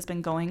has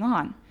been going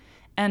on.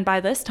 And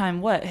by this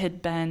time, what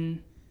had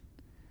been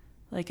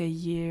like a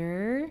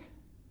year.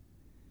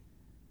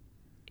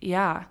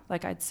 Yeah,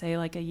 like I'd say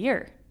like a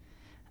year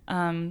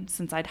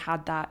since I'd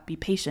had that be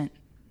patient,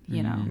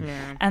 you know.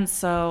 Yeah. And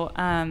so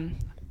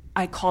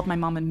I called my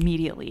mom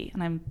immediately,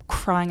 and I'm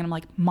crying, and I'm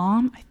like,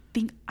 Mom, I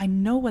think I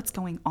know what's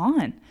going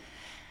on.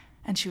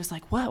 And she was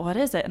like, what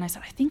is it? And I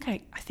said, I think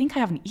I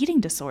have an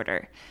eating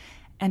disorder.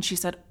 And she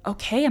said,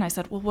 okay. And I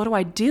said, well, what do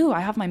I do?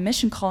 I have my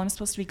mission call. I'm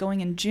supposed to be going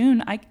in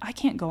June. I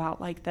can't go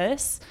out like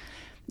this,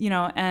 you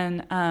know.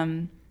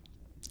 And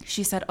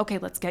she said, okay,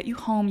 let's get you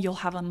home. You'll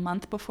have a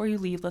month before you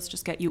leave. Let's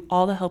just get you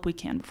all the help we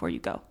can before you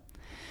go.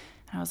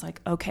 And I was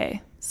like,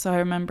 okay. So I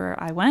remember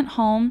I went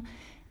home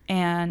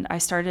and I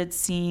started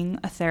seeing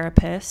a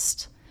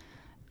therapist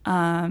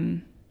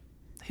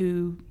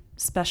who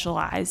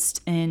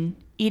specialized in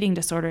eating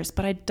disorders.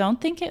 But I don't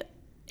think it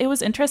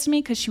was interesting to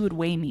me because she would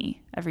weigh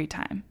me every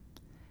time.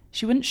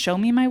 She wouldn't show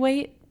me my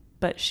weight,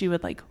 but she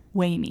would like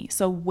weigh me.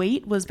 So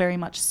weight was very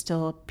much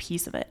still a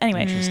piece of it.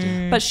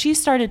 Anyway, but she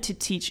started to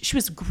teach. She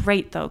was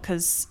great though,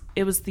 because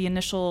it was the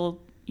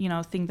initial,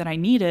 thing that I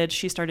needed.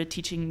 She started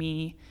teaching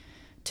me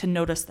to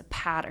notice the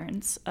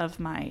patterns of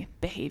my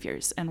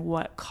behaviors and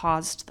what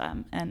caused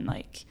them, and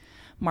like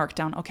mark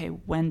down, okay,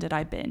 when did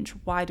I binge?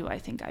 Why do I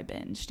think I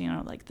binged?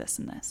 Like this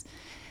and this.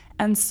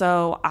 And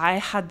so I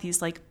had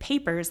these like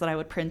papers that I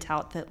would print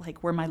out that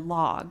like were my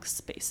logs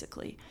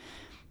basically.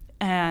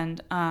 And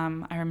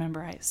I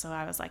remember I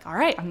was like, all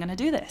right, I'm going to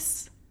do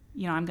this.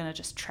 I'm going to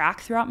just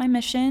track throughout my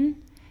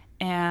mission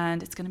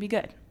and it's going to be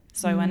good.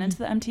 So I went into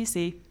the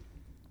MTC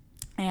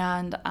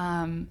and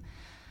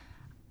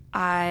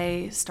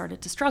I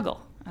started to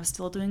struggle. I was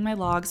still doing my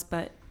logs,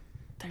 but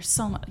there's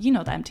so much, the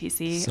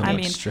MTC. So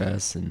much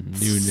stress and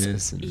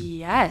newness. And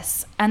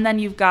yes. And then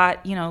you've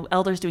got,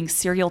 elders doing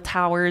cereal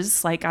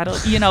towers, like,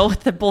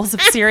 with the bowls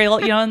of cereal,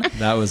 And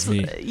that was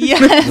me.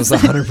 Yes. It was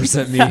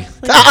 100% me.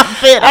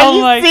 Stop it.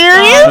 Are you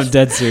serious? I'm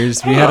dead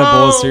serious. We had a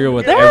bowl of cereal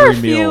with there are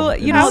every a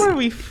few, meal. How are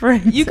we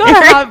friends? You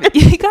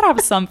gotta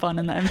have some fun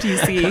in the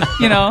MTC,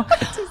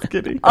 Just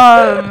kidding.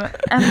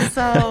 And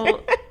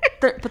so,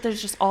 but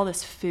there's just all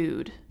this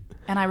food.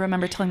 And I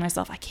remember telling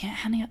myself, I can't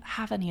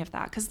have any of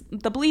that, because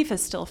the belief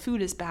is still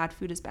food is bad.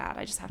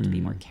 I just have to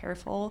be more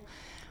careful,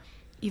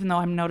 even though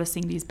I'm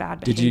noticing these bad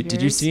behaviors.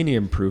 Did you see any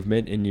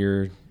improvement in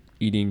your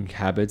eating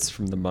habits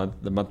from the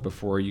month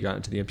before you got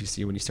into the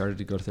MTC when you started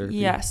to go to therapy?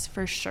 Yes,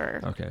 for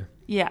sure. Okay.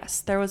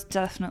 Yes, there was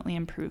definitely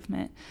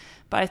improvement,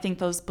 but I think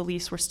those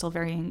beliefs were still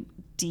very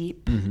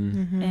deep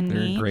in They're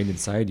me. ingrained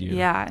inside you.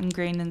 Yeah,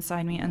 ingrained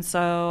inside me. And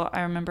so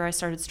I remember I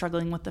started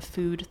struggling with the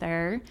food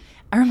there.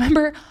 I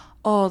remember,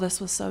 this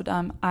was so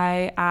dumb.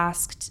 I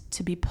asked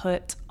to be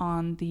put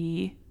on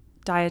the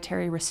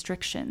dietary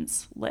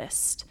restrictions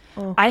list.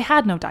 Oh. I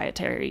had no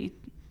dietary,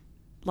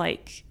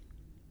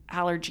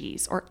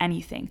 allergies or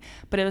anything,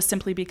 but it was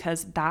simply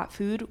because that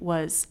food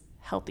was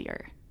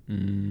healthier.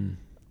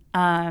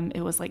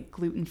 It was like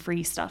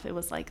gluten-free stuff. It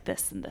was like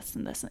this and this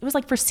and this. It was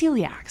like for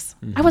celiacs.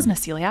 I wasn't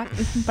a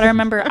celiac, but I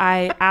remember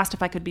I asked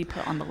if I could be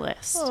put on the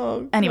list.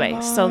 Oh, anyway,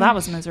 gosh. So that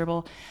was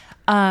miserable.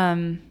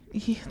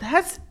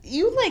 That's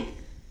you like.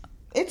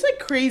 It's like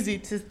crazy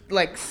to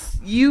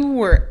you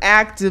were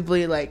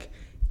actively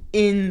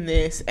in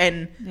this,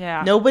 and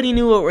nobody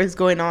knew what was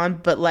going on,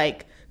 but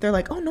they're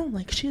like, oh no,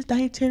 she has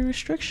dietary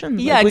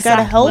restrictions. Yeah, we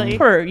gotta help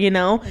her,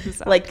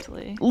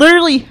 Exactly.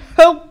 Literally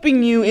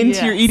helping you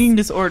into your eating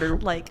disorder.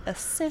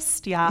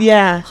 Assist,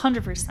 yeah.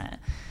 100%.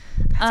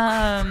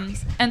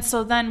 And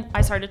so then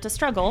I started to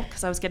struggle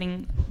because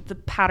the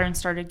pattern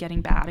started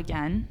getting bad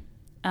again.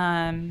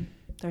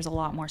 There's a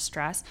lot more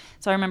stress.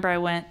 So I remember I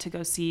went to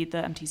go see the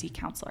MTC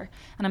counselor,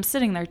 and I'm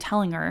sitting there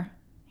telling her,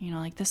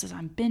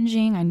 I'm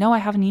binging. I know I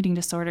have an eating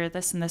disorder,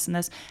 this and this and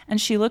this. And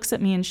she looks at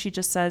me and she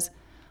just says,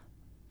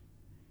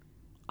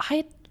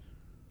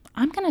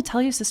 I'm going to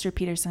tell you, Sister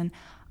Petersen,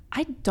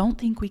 I don't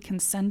think we can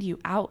send you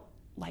out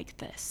like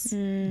this.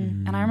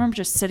 And I remember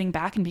just sitting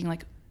back and being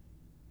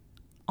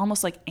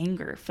almost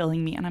anger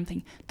filling me. And I'm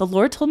thinking, the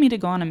Lord told me to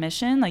go on a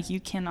mission. You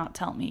cannot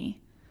tell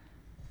me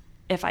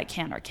if I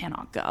can or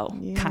cannot go,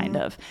 kind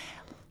of.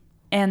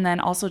 And then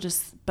also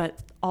but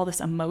all this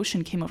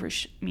emotion came over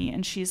me.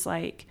 And she's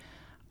like,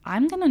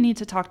 I'm going to need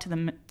to talk to the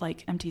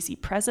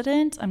MTC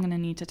president. I'm going to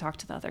need to talk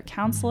to the other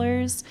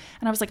counselors.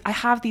 And I was like, I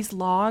have these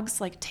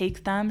logs,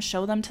 take them,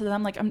 show them to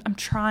them. I'm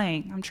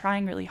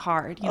trying really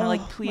hard,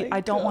 please,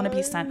 I don't want to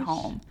be sent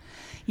home,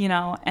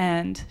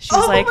 and she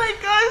was like, oh my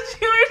gosh,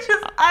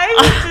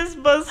 I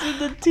just busted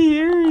the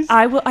tears.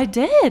 I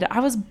did. I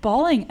was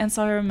bawling. And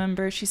so I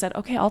remember she said,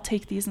 okay, I'll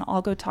take these and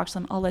I'll go talk to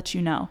them. I'll let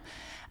you know.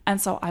 And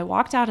so I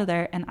walked out of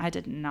there and I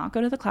did not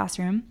go to the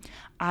classroom.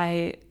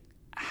 I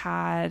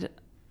had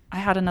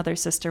another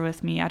sister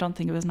with me. I don't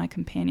think it was my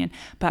companion,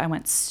 but I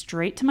went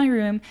straight to my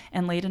room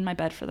and laid in my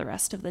bed for the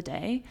rest of the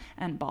day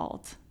and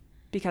bawled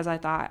because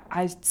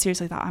I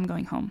seriously thought, I'm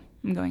going home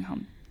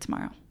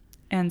tomorrow.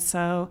 And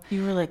so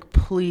you were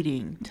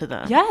pleading to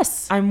them.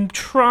 Yes. I'm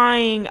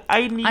trying.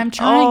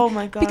 Oh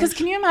my gosh. Because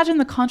can you imagine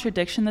the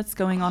contradiction that's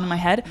going on in my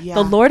head? Yeah.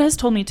 The Lord has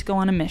told me to go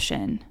on a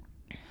mission.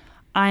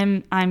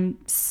 I'm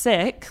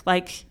sick,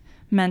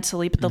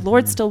 mentally, but the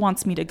Lord still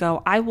wants me to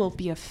go. I will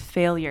be a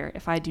failure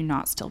if I do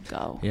not still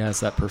go. Yeah, it's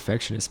that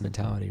perfectionist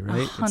mentality,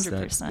 right?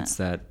 100%. It's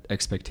that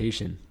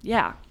expectation.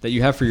 Yeah. That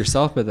you have for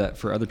yourself, but that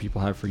for other people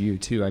have for you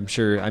too. I'm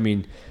sure, I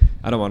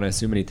don't want to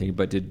assume anything,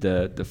 but did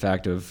the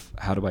fact of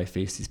how do I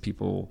face these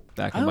people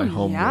back in my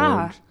home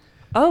world?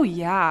 Oh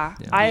yeah.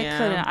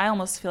 I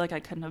almost feel like I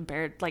couldn't have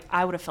bared,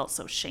 I would have felt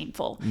so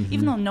shameful,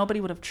 even though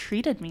nobody would have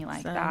treated me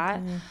like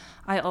that.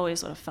 I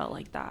always would have felt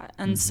like that.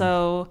 And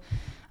so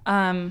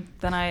then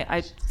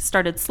I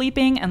started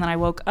sleeping, and then I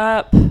woke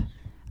up.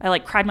 I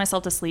cried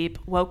myself to sleep,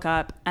 woke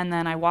up, and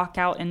then I walk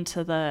out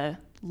into the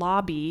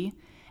lobby,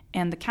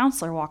 and the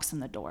counselor walks in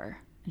the door,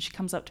 and she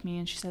comes up to me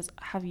and she says,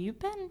 have you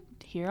been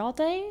here all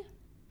day?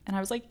 And I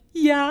was like,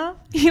 yeah,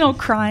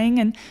 crying.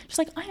 And she's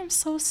like, I am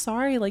so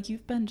sorry.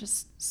 You've been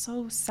just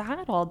so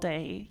sad all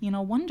day,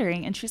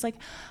 wondering. And she's like,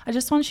 I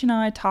just want you to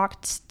know I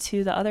talked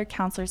to the other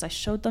counselors. I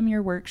showed them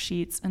your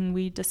worksheets, and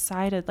we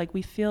decided,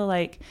 we feel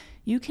like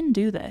you can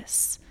do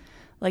this.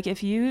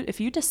 If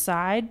you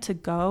decide to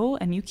go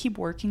and you keep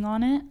working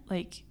on it,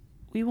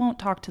 we won't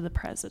talk to the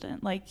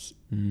president,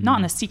 not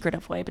in a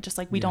secretive way, but just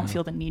we don't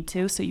feel the need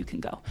to, so you can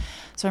go.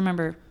 So I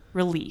remember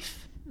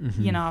relief.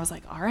 I was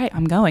like, all right,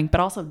 I'm going, but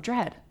also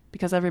dread,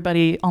 because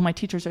all my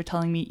teachers are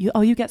telling me,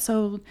 you get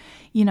so,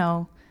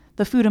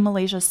 the food in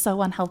Malaysia is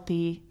so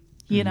unhealthy,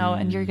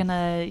 and you're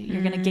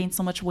gonna gain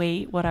so much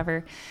weight,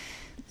 whatever.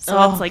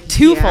 So it's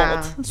twofold.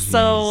 Yeah.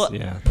 So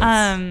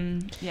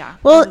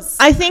Well,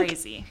 I think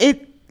crazy.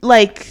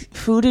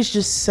 Food is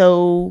just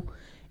so,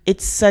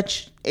 it's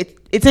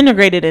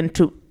integrated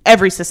into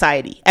every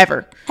society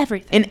ever.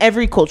 Everything. In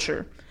every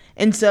culture.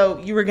 And so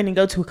you were going to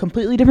go to a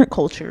completely different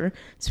culture,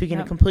 speaking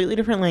a completely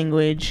different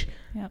language,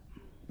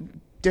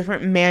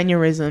 different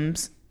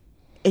mannerisms,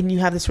 and you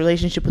have this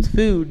relationship with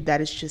food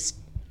that is just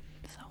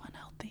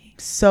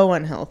so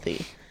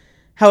unhealthy.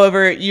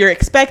 However, you're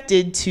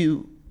expected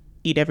to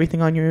eat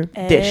everything on your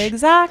dish.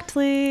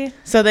 Exactly.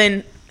 So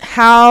then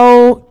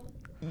how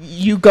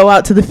you go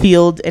out to the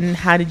field and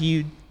how did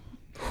you...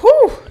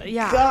 Whew,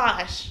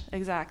 gosh.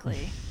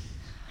 Exactly.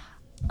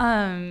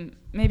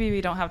 Maybe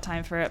we don't have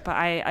time for it, but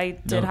I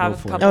did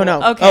have a couple. Oh,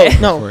 no. Okay. Oh,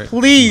 no.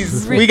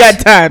 Please. We got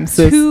time,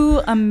 sis.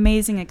 2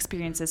 amazing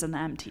experiences in the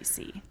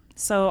MTC.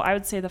 So I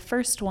would say the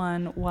first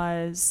one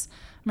was,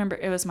 remember,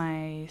 it was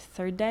my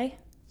 3rd day,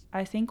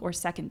 I think, or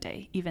 2nd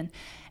day even.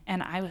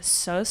 And I was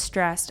so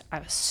stressed. I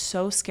was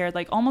so scared,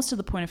 like almost to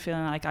the point of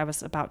feeling like I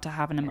was about to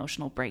have an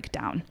emotional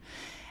breakdown.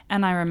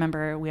 And I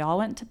remember we all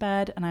went to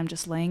bed and I'm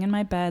just laying in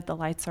my bed. The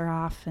lights are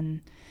off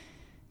and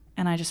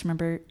I just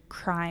remember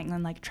crying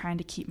and like trying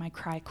to keep my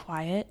cry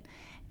quiet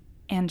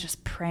and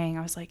just praying.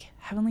 I was like,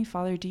 Heavenly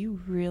Father, do you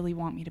really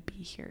want me to be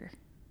here?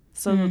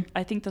 So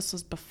I think this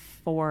was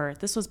before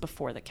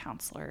the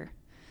counselor.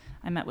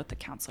 I met with the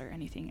counselor or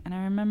anything. And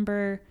I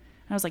remember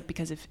I was like,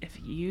 because if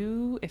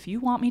you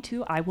want me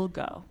to, I will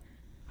go.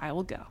 I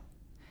will go.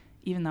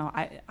 Even though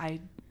I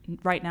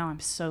right now I'm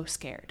so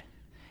scared.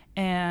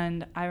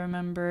 And I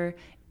remember,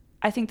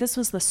 I think this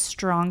was the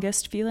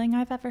strongest feeling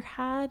I've ever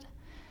had.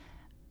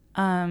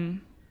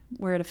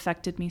 Where it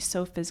affected me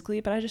so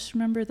physically, but I just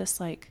remember this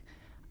like,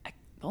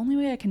 the only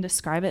way I can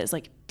describe it is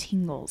like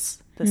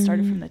tingles that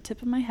started from the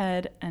tip of my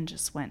head and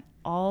just went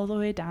all the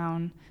way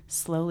down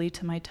slowly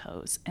to my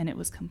toes, and it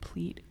was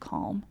complete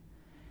calm.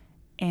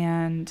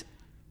 And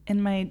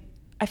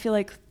I feel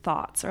like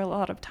thoughts are a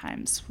lot of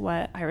times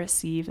what I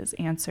receive as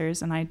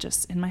answers, and I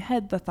just, in my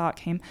head, the thought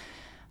came,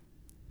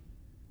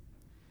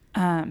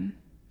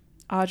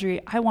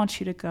 Audrey, I want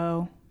you to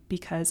go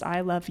because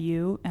I love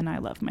you and I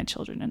love my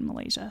children in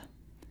Malaysia.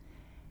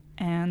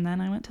 And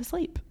then I went to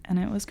sleep and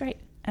it was great.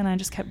 And I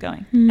just kept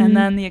going. And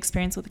then the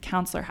experience with the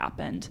counselor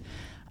happened.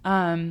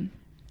 And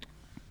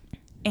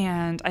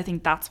I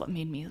think that's what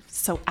made me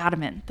so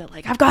adamant that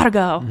like, I've got to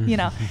go, you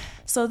know?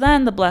 So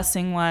then the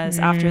blessing was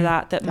after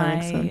that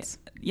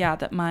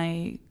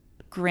my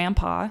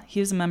grandpa, he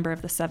was a member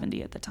of the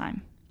 70 at the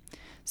time.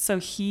 So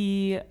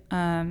he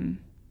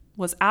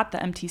was at the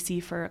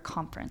MTC for a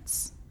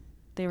conference.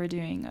 They were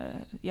doing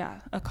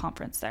a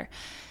conference there.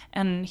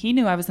 And he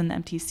knew I was in the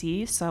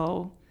MTC,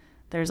 so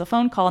there's a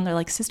phone call and they're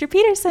like, Sister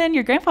Petersen,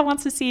 your grandpa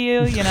wants to see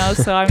you, you know?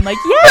 So I'm like,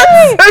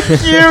 yay! So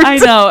cute. I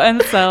know.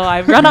 And so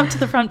I run up to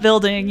the front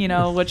building, you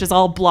know, which is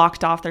all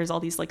blocked off. There's all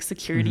these like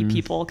security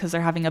people because they're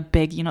having a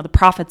big, you know, the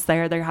prophet's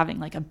there. They're having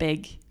like a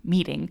big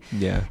meeting.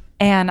 Yeah.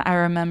 And I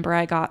remember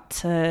I got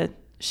to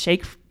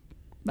shake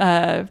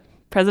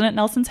President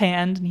Nelson's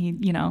hand and he,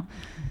 you know,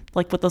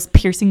 like with those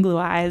piercing blue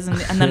eyes. And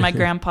then my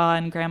grandpa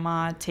and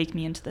grandma take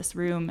me into this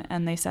room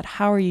and they said,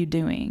 how are you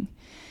doing?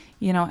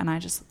 You know, and I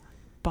just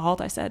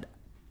bawled. I said,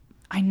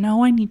 I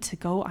know I need to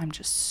go. I'm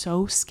just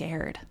so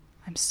scared.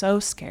 I'm so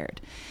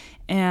scared.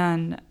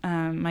 And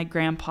my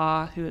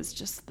grandpa, who is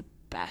just the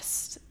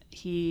best,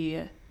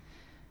 he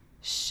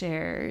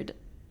shared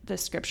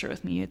this scripture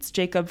with me. It's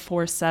Jacob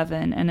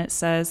 4:7, and it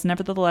says,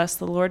 nevertheless,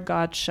 the Lord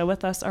God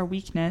showeth us our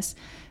weakness,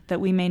 that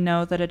we may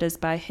know that it is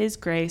by his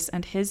grace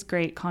and his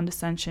great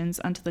condescensions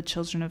unto the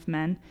children of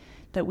men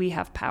that we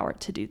have power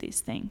to do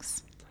these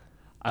things.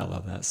 I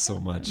love that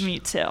so much. Me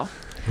too.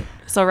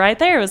 So right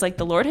there, it was like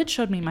the Lord had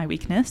showed me my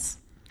weakness.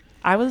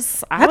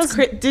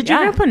 Did your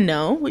grandpa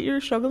know what you were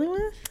struggling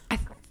with? I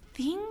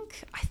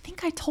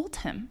think I told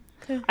him.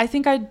 Okay. I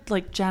think I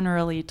like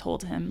generally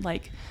told him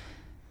like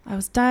I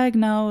was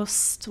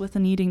diagnosed with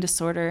an eating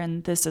disorder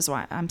and this is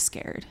why I'm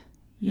scared,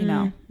 you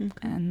know.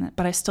 Okay.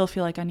 But I still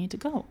feel like I need to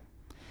go.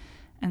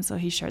 And so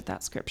he shared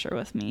that scripture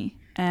with me.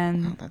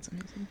 And that's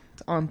amazing.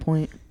 It's on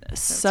point.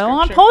 So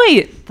on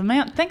point.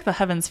 Thank the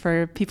heavens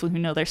for people who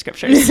know their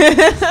scriptures.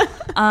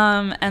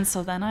 And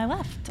so then I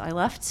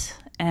left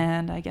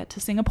and I get to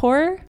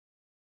Singapore.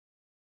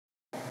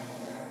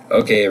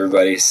 Okay,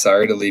 everybody.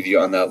 Sorry to leave you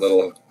on that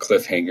little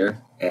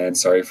cliffhanger and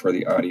sorry for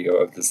the audio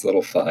of this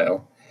little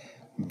file.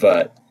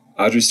 But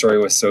Audrey's story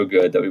was so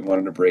good that we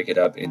wanted to break it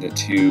up into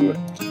 2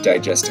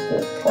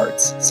 digestible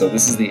parts. So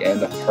this is the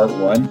end of part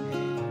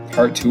 1.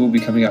 Part 2 will be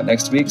coming out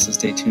next week, so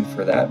stay tuned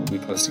for that. We'll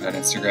be posting on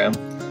Instagram.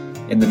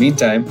 In the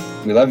meantime,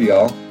 we love you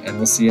all, and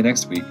we'll see you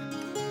next week.